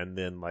AEW, and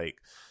then, like,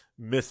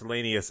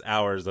 miscellaneous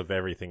hours of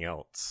everything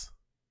else.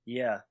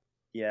 Yeah.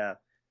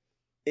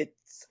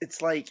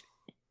 It's like...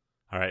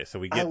 All right, so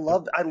we get...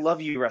 I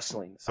love you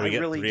wrestling. So we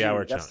get really 3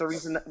 hour That's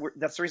chunks.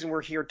 That's the reason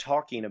we're here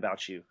talking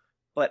about you.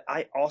 But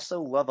I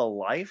also love a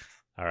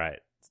life. All right.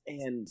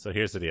 And so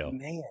here's the deal.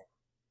 Man.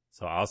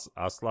 So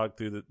I'll slog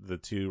through the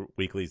 2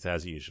 weeklies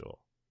as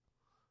usual.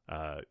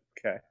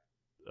 Okay.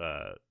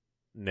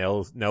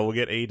 Nell will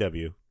get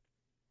AEW.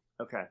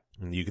 Okay.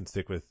 And you can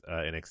stick with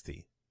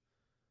NXT.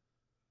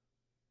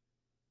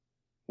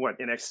 What,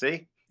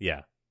 NXT?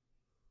 Yeah.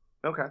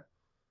 Okay.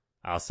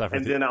 I'll suffer.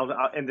 And then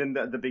and then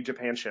the Big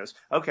Japan shows.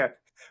 Okay.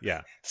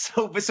 Yeah.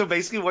 So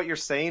basically, what you're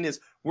saying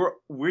is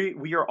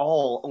we are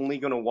all only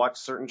going to watch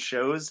certain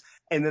shows,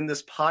 and then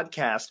this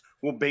podcast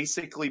will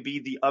basically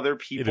be the other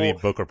people It'll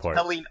be book report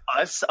telling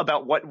us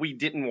about what we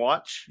didn't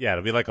watch. Yeah,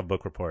 it'll be like a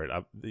book report.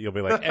 You'll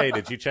be like, "Hey,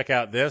 did you check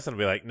out this?" And I'll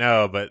be like,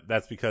 "No, but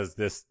that's because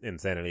this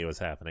insanity was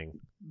happening."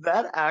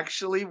 That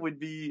actually would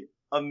be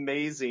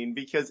amazing,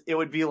 because it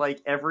would be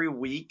like every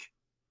week,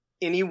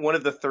 any one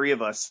of the three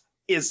of us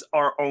is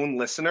our own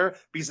listener,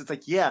 because it's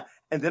like, yeah,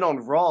 and then on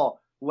Raw,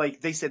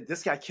 like they said,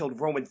 this guy killed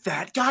Roman,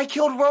 that guy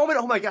killed Roman.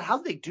 Oh my god, how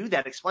did they do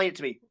that? Explain it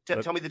to me.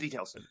 Tell me the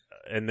details.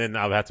 And then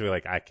I'll have to be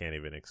like, I can't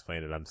even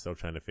explain it. I'm still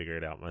trying to figure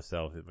it out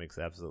myself. It makes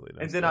absolutely no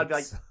sense. And then I'd be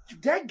like,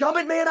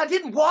 dadgummit, man, I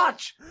didn't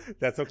watch.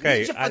 That's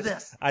okay.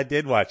 I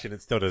did watch it.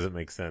 It still doesn't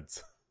make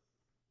sense.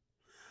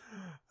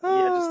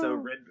 Yeah, just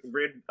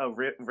a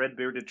red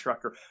bearded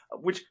trucker.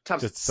 Which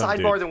times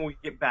sidebar? Then when we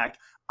get back,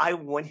 I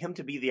want him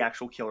to be the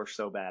actual killer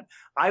so bad.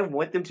 I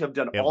want them to have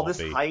done all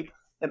this hype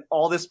and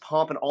all this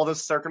pomp and all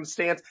this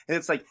circumstance, and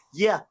it's like,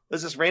 yeah,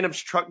 there's this random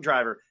truck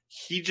driver.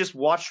 He just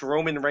watched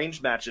Roman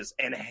Reigns matches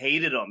and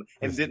hated him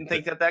and didn't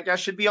think that guy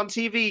should be on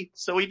TV,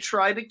 so he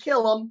tried to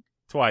kill him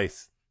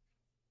twice.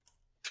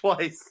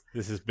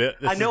 This is Bill.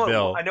 I know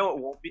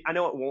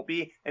it won't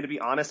be. And to be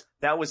honest,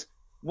 that was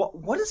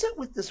what is it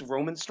with this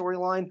Roman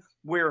storyline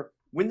where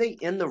when they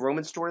end the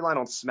Roman storyline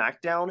on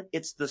SmackDown,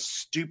 it's the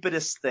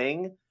stupidest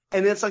thing.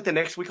 And then it's like the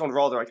next week on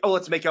Raw, they're like, oh,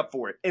 let's make up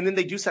for it. And then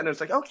they do something, and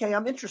it's like, okay,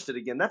 I'm interested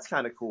again. That's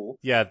kind of cool.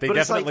 Yeah, they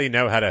definitely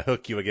know how to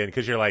hook you again,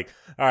 because you're like,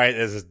 all right,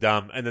 this is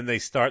dumb. And then they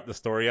start the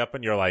story up,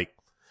 and you're like,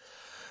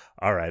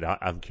 all right,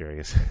 I'm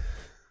curious.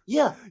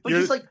 Yeah, but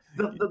just like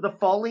the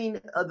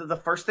falling, the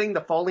first thing,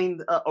 the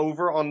falling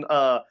over on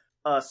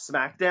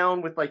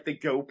SmackDown with like the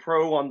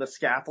GoPro on the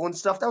scaffold and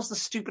stuff, that was the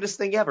stupidest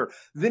thing ever.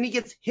 Then he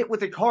gets hit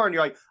with a car, and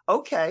you're like,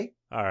 okay,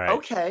 all right,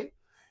 okay.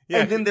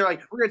 Yeah. And then they're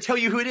like, we're going to tell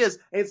you who it is.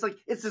 And it's like,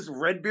 it's this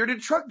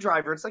red-bearded truck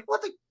driver. It's like,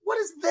 what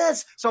is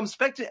this? So I'm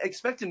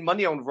expecting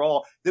Monday on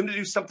Raw, them to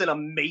do something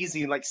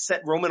amazing, like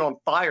set Roman on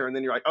fire. And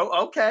then you're like,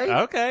 oh, okay.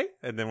 Okay.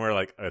 And then we're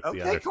like, oh, it's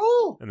the Undertaker.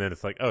 Cool. And then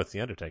it's like, oh, it's the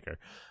Undertaker.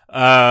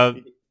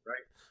 Right.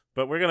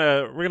 But we're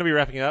going to be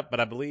wrapping up. But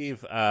I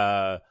believe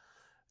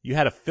you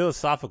had a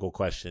philosophical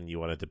question you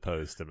wanted to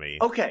pose to me.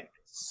 Okay.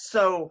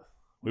 So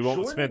we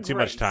won't spend too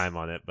much time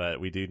on it, but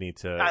we do need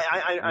to.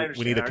 I understand.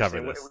 We need to cover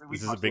this.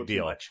 This is a big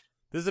deal.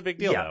 This is a big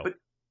deal, though. But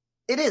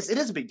it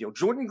is a big deal.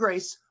 Jordan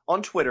Grace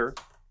on Twitter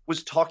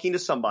was talking to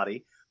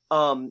somebody,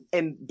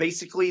 and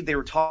basically they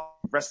were talking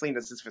wrestling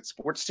as if it's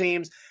sports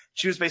teams.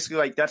 She was basically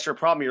like, that's your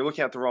problem. You're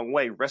looking at it the wrong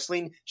way.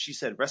 Wrestling, she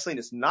said, wrestling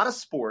is not a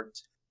sport.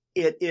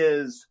 It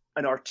is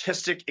an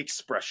artistic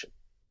expression,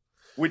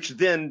 which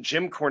then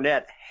Jim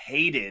Cornette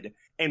hated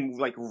and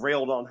like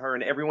railed on her,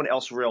 and everyone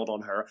else railed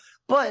on her.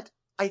 But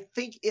I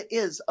think it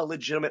is a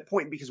legitimate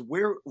point, because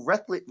where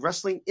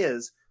wrestling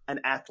is an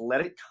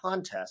athletic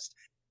contest,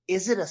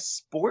 is it a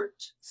sport?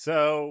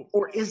 So,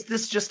 or is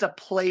this just a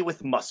play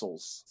with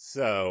muscles?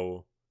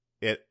 So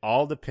it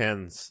all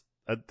depends.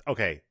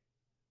 Okay,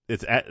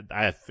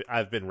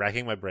 I've been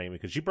racking my brain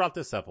because you brought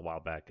this up a while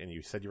back and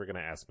you said you were going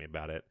to ask me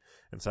about it,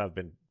 and so I've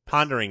been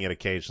pondering it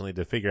occasionally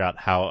to figure out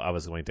how I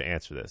was going to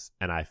answer this,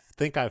 and I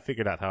think I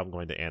figured out how I'm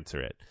going to answer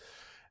it.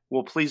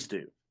 Well, please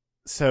do.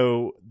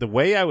 So the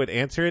way I would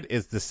answer it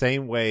is the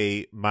same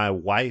way my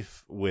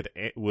wife would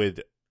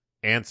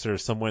answer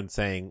someone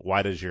saying,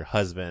 "Why does your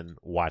husband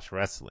watch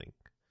wrestling?"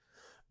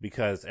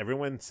 Because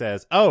everyone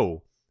says,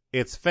 "Oh,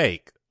 it's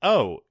fake.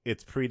 Oh,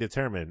 it's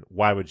predetermined.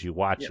 Why would you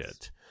watch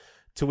it?"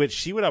 To which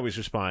she would always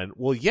respond,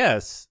 "Well,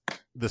 yes,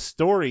 the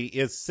story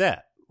is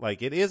set.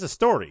 Like, it is a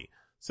story.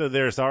 So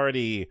there's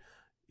already,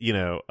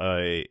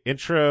 a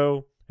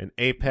intro, an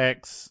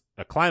apex,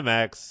 a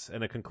climax,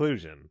 and a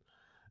conclusion.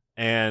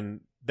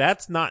 And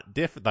that's not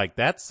different. Like,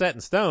 that's set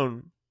in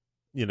stone,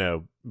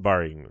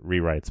 barring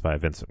rewrites by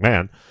Vince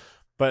McMahon.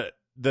 But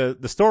the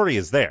story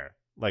is there.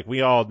 Like,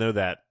 we all know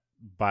that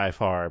by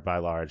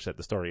large, that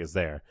the story is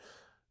there.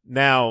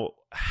 Now,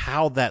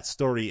 how that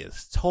story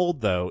is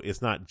told, though,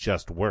 is not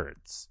just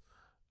words.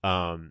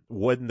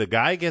 When the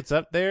guy gets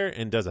up there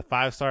and does a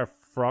 5-star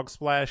frog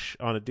splash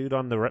on a dude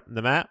on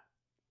the mat,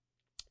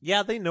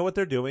 yeah, they know what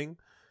they're doing.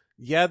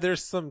 Yeah,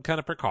 there's some kind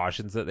of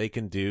precautions that they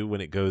can do when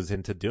it goes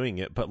into doing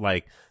it, but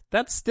like,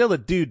 that's still a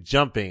dude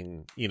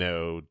jumping,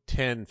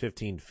 10,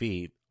 15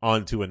 feet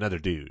onto another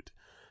dude.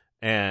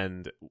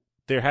 And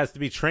there has to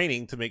be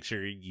training to make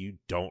sure you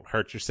don't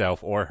hurt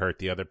yourself or hurt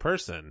the other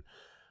person.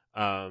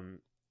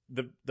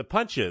 The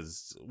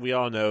punches, we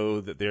all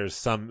know that there's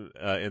some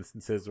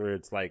instances where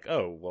it's like,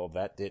 oh, well,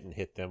 that didn't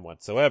hit them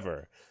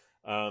whatsoever.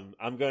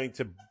 I'm going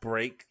to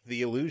break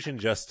the illusion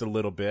just a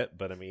little bit,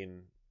 but I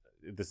mean,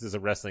 this is a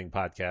wrestling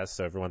podcast,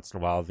 so every once in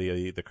a while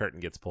the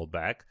curtain gets pulled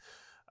back.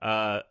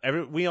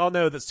 We all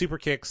know that super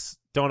kicks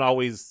don't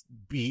always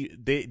be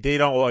they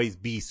don't always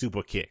be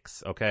super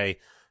kicks. Okay,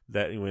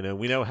 that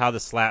we know how the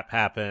slap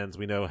happens,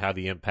 we know how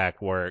the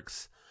impact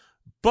works,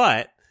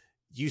 but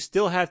you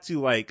still have to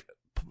like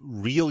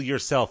reel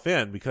yourself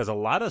in, because a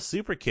lot of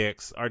super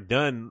kicks are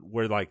done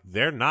where like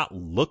they're not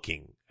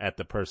looking at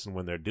the person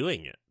when they're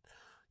doing it.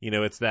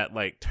 It's that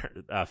like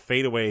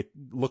fade away,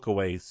 look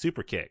away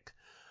super kick.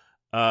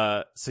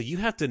 So you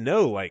have to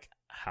know like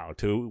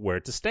where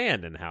to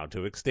stand and how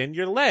to extend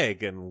your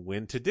leg and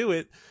when to do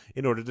it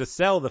in order to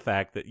sell the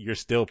fact that you're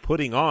still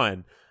putting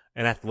on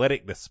an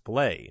athletic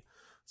display.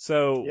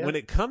 So when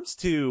it comes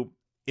to,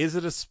 is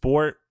it a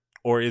sport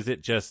or is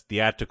it just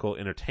theatrical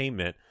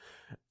entertainment?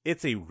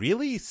 It's a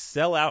really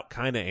sellout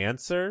kind of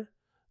answer.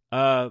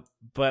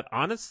 But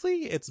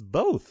honestly, it's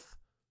both.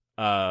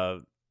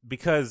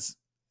 Because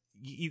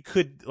you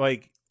could,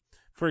 like,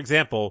 for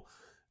example,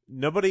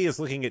 nobody is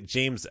looking at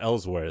James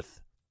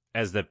Ellsworth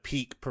as the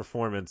peak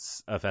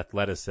performance of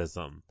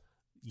athleticism.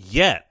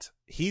 Yet,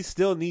 he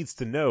still needs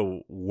to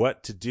know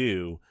what to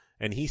do,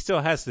 and he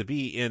still has to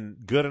be in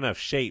good enough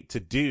shape to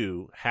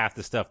do half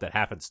the stuff that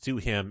happens to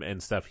him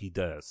and stuff he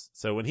does.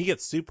 So when he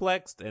gets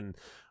suplexed and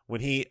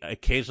when he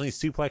occasionally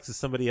suplexes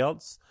somebody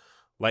else,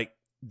 like,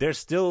 there's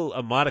still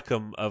a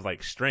modicum of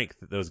like strength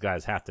that those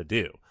guys have to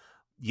do.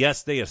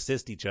 Yes, they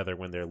assist each other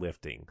when they're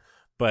lifting,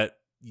 but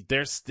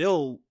they're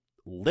still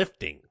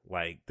lifting.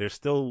 Like, there's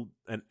still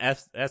an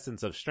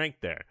essence of strength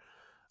there.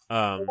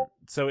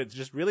 So it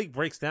just really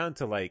breaks down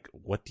to like,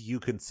 what do you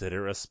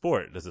consider a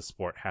sport? Does a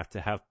sport have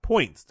to have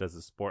points? Does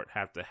a sport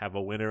have to have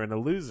a winner and a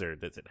loser?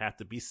 Does it have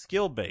to be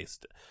skill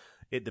based?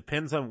 It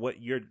depends on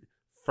what your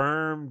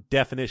firm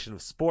definition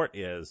of sport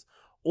is.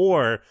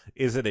 Or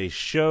is it a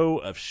show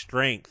of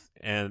strength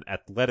and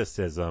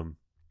athleticism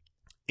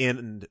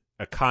in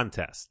a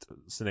contest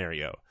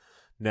scenario?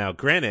 Now,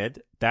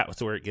 granted,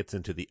 that's where it gets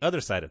into the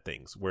other side of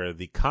things, where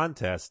the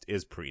contest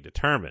is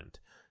predetermined.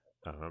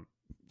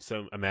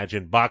 So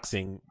imagine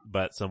boxing,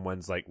 but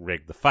someone's like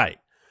rigged the fight.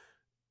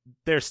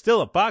 There's still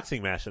a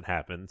boxing match that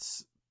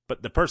happens,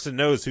 but the person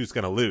knows who's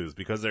going to lose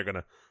because they're going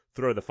to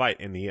throw the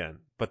fight in the end.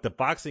 But the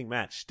boxing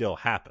match still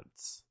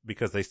happens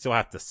because they still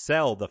have to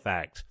sell the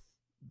fact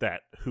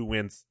that who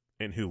wins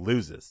and who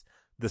loses.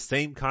 The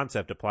same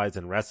concept applies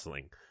in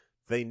wrestling.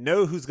 They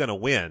know who's going to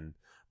win,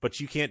 but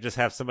you can't just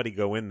have somebody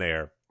go in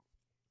there,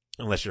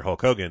 unless you're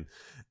Hulk Hogan,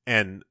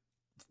 and,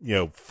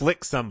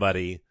 flick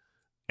somebody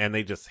and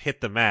they just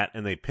hit the mat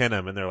and they pin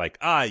him and they're like,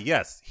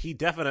 yes, he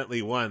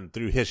definitely won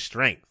through his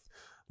strength.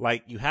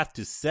 Like, you have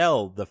to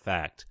sell the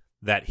fact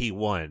that he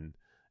won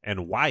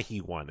and why he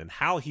won and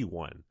how he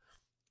won,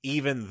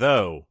 even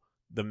though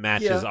the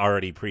match is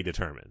already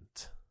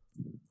predetermined.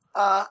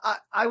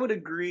 I would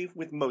agree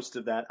with most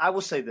of that. I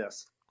will say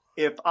this: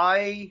 if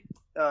I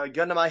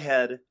gun to my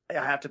head, I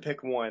have to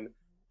pick one.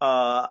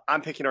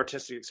 I'm picking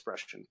artistic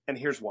expression, and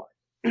here's why.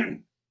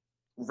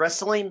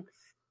 Wrestling,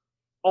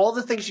 all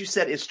the things you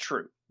said is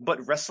true,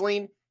 but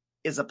wrestling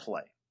is a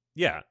play.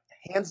 Yeah.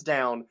 Hands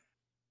down,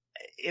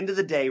 end of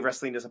the day,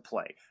 wrestling is a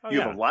play.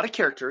 You have a lot of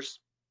characters.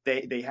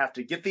 They have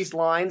to get these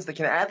lines. They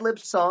can ad lib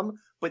some,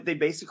 but they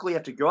basically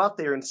have to go out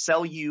there and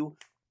sell you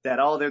that,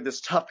 oh, they're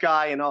this tough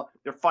guy and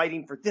they're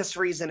fighting for this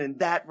reason and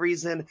that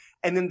reason.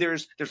 And then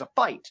there's a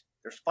fight.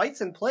 There's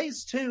fights and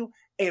plays too.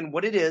 And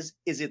what it is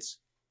it's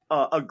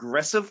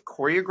aggressive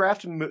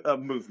choreographed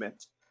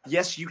movement.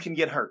 Yes, you can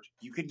get hurt.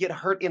 You could get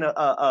hurt in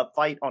a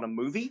fight on a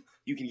movie.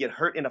 You can get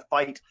hurt in a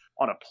fight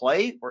on a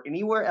play or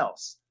anywhere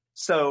else.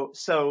 So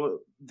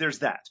there's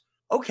that.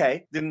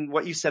 Okay, then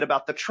what you said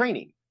about the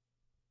training.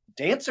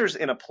 Dancers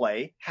in a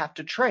play have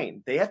to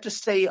train. They have to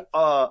stay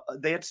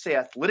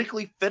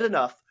athletically fit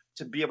enough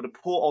to be able to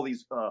pull all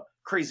these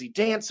crazy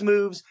dance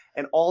moves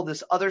and all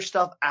this other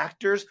stuff.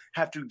 Actors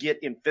have to get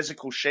in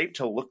physical shape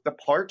to look the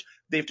part.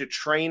 They have to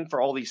train for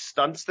all these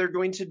stunts they're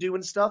going to do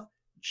and stuff,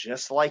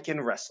 just like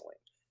in wrestling.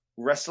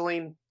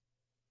 Wrestling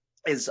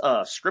is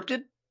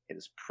scripted. It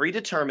is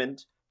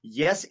predetermined.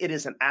 Yes, it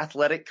is an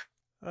athletic.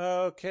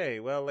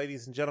 Okay, well,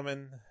 ladies and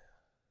gentlemen,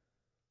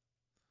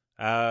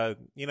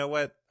 you know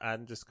what?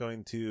 I'm just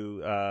going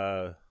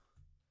to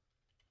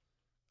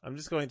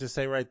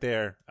say right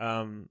there.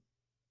 I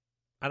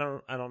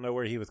don't know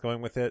where he was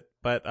going with it,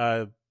 but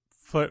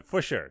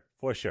for sure,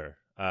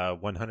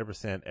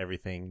 100%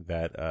 everything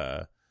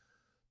that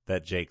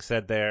Jake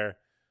said there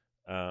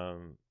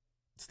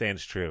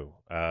stands true.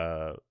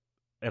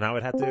 And I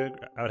would have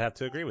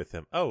to agree with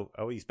him. Oh,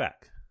 he's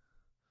back.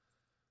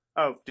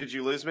 Oh, did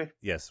you lose me?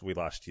 Yes, we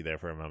lost you there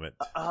for a moment.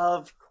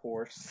 Of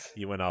course.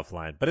 You went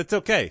offline, but it's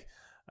okay.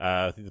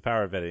 The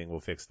power of editing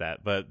will fix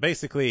that. But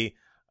basically,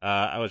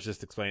 I was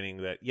just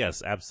explaining that,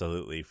 yes,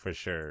 absolutely, for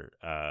sure.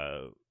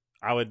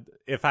 I would,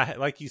 if I,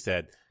 like you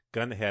said,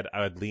 gun to head,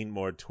 I would lean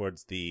more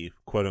towards the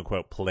quote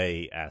unquote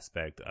play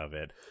aspect of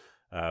it,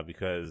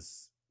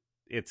 because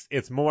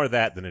it's more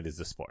that than it is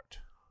a sport.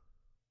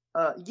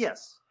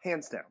 Yes,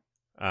 hands down.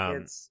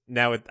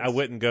 I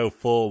wouldn't go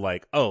full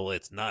like, oh,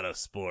 it's not a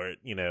sport,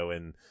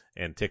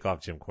 and tick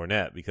off Jim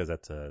Cornette, because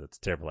that's a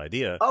terrible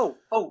idea. Oh,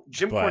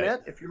 Jim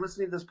Cornette, if you're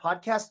listening to this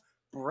podcast,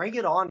 bring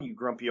it on, you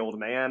grumpy old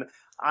man.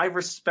 I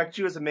respect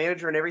you as a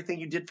manager and everything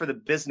you did for the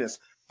business,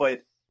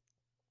 but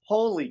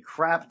holy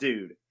crap,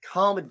 dude,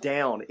 calm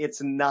down.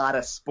 It's not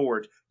a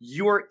sport.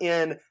 You're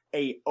in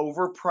a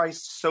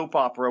overpriced soap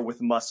opera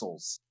with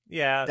muscles.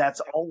 Yeah. That's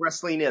all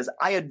wrestling is.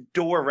 I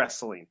adore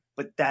wrestling,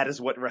 but that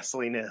is what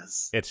wrestling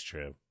is. It's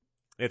true.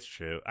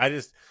 I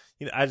just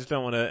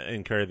don't want to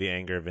incur the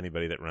anger of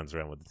anybody that runs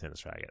around with a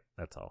tennis racket.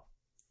 That's all.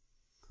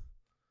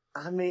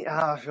 I mean,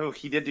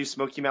 he did do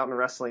Smoky Mountain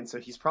Wrestling, so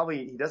he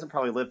doesn't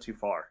probably live too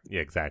far.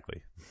 Yeah,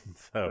 exactly.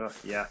 So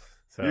yeah.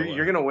 So,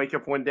 you're gonna wake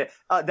up one day.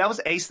 That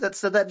was Ace that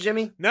said that,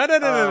 Jimmy. No.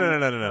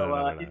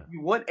 If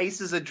you want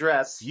Ace's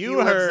address, you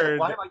heard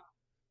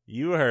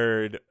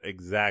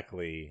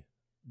exactly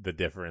the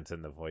difference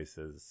in the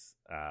voices.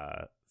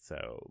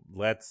 So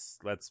let's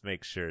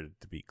make sure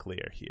to be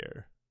clear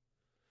here.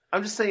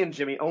 I'm just saying,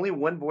 Jimmy, only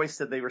one voice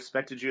said they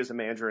respected you as a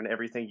manager and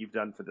everything you've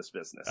done for this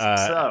business.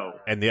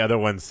 And the other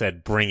one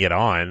said, "Bring it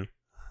on."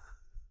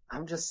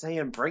 I'm just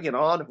saying, bring it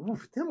on.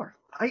 Ooh, them are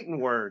fighting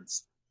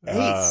words.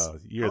 Ace,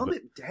 calm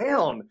it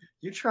down.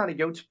 You're trying to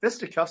go to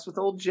fisticuffs with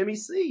old Jimmy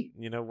C.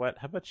 You know what?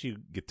 How about you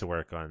get to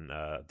work on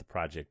the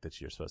project that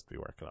you're supposed to be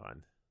working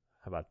on?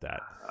 How about that?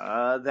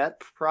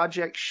 That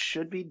project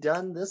should be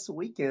done this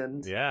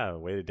weekend. Yeah,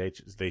 way to date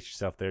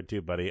yourself there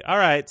too, buddy. All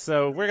right,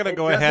 so we're gonna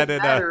go ahead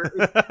and.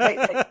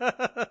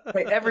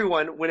 Hey,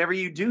 everyone! Whenever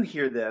you do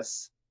hear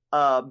this,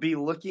 be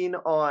looking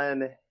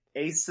on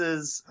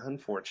Ace's.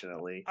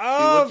 Unfortunately,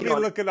 be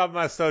looking on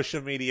my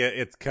social media.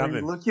 It's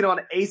coming. Be looking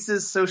on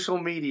Ace's social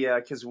media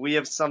because we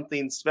have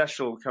something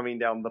special coming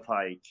down the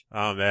pike.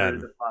 Oh man,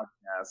 the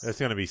podcast. There's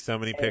gonna be so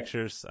many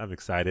pictures. I'm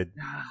excited.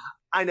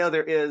 I know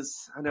there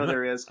is. I'm gonna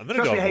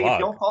go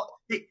vlog.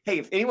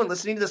 If anyone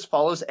listening to this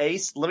follows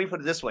Ace, let me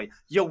put it this way: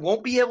 you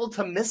won't be able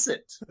to miss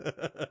it.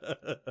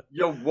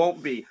 You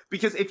won't be,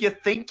 because if you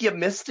think you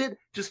missed it,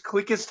 just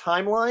click his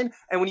timeline,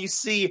 and when you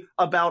see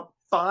about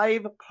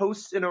 5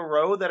 posts in a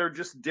row that are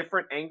just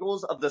different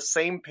angles of the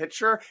same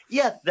picture,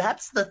 yeah,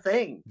 that's the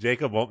thing.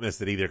 Jacob won't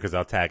miss it either because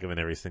I'll tag him in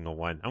every single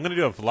one. I'm gonna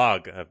do a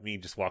vlog of me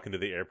just walking to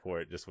the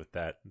airport just with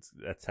that.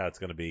 That's how it's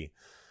gonna be.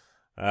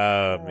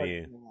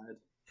 Me.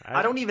 God.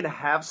 I don't even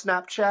have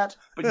Snapchat,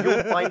 but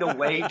you'll find a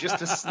way just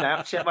to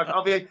Snapchat my phone.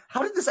 I'll be like,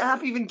 how did this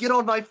app even get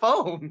on my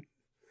phone?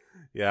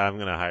 Yeah, I'm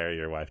gonna hire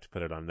your wife to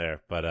put it on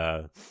there. But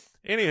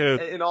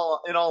anywho, in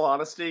all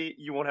honesty,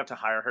 you won't have to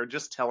hire her.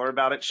 Just tell her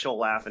about it. She'll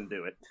laugh and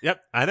do it.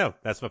 Yep, I know.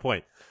 That's my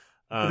point.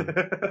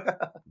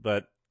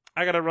 But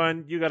I gotta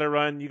run. You gotta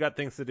run. You got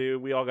things to do.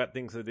 We all got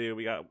things to do.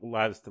 We got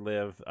lives to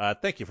live.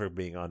 Thank you for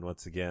being on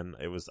once again.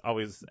 It was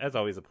always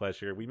a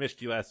pleasure. We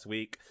missed you last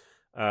week.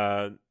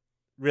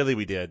 really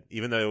we did.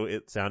 Even though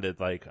it sounded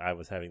like I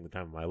was having the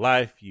time of my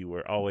life, you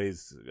were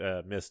always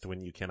missed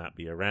when you cannot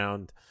be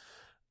around.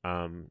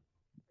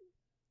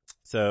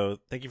 So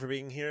thank you for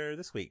being here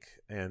this week.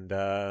 And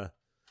yeah,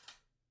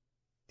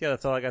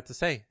 that's all I got to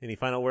say. Any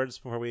final words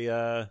before we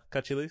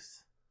cut you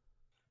loose?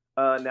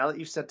 Now that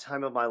you said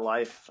time of my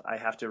life, I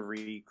have to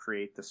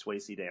recreate the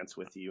Swayze dance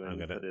with you and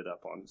put it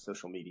up on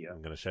social media.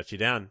 I'm going to shut you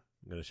down.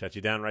 I'm going to shut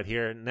you down right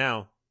here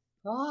now.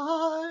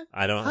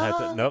 I don't have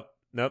to.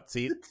 Nope.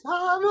 See, the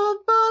time of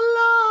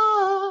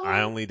my life.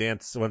 I only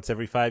dance once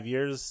every 5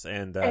 years,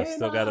 and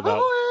still got I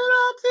about. owe it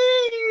all to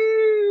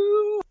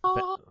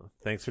you.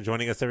 Thanks for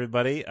joining us,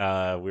 everybody.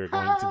 We're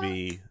going to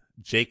be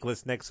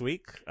Jakeless next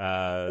week.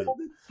 The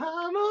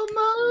time of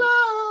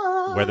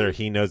my life. Whether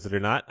he knows it or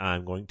not,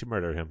 I'm going to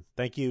murder him.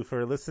 Thank you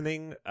for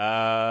listening.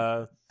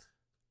 Good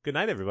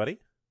night, everybody.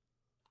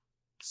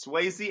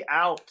 Swayze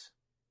out.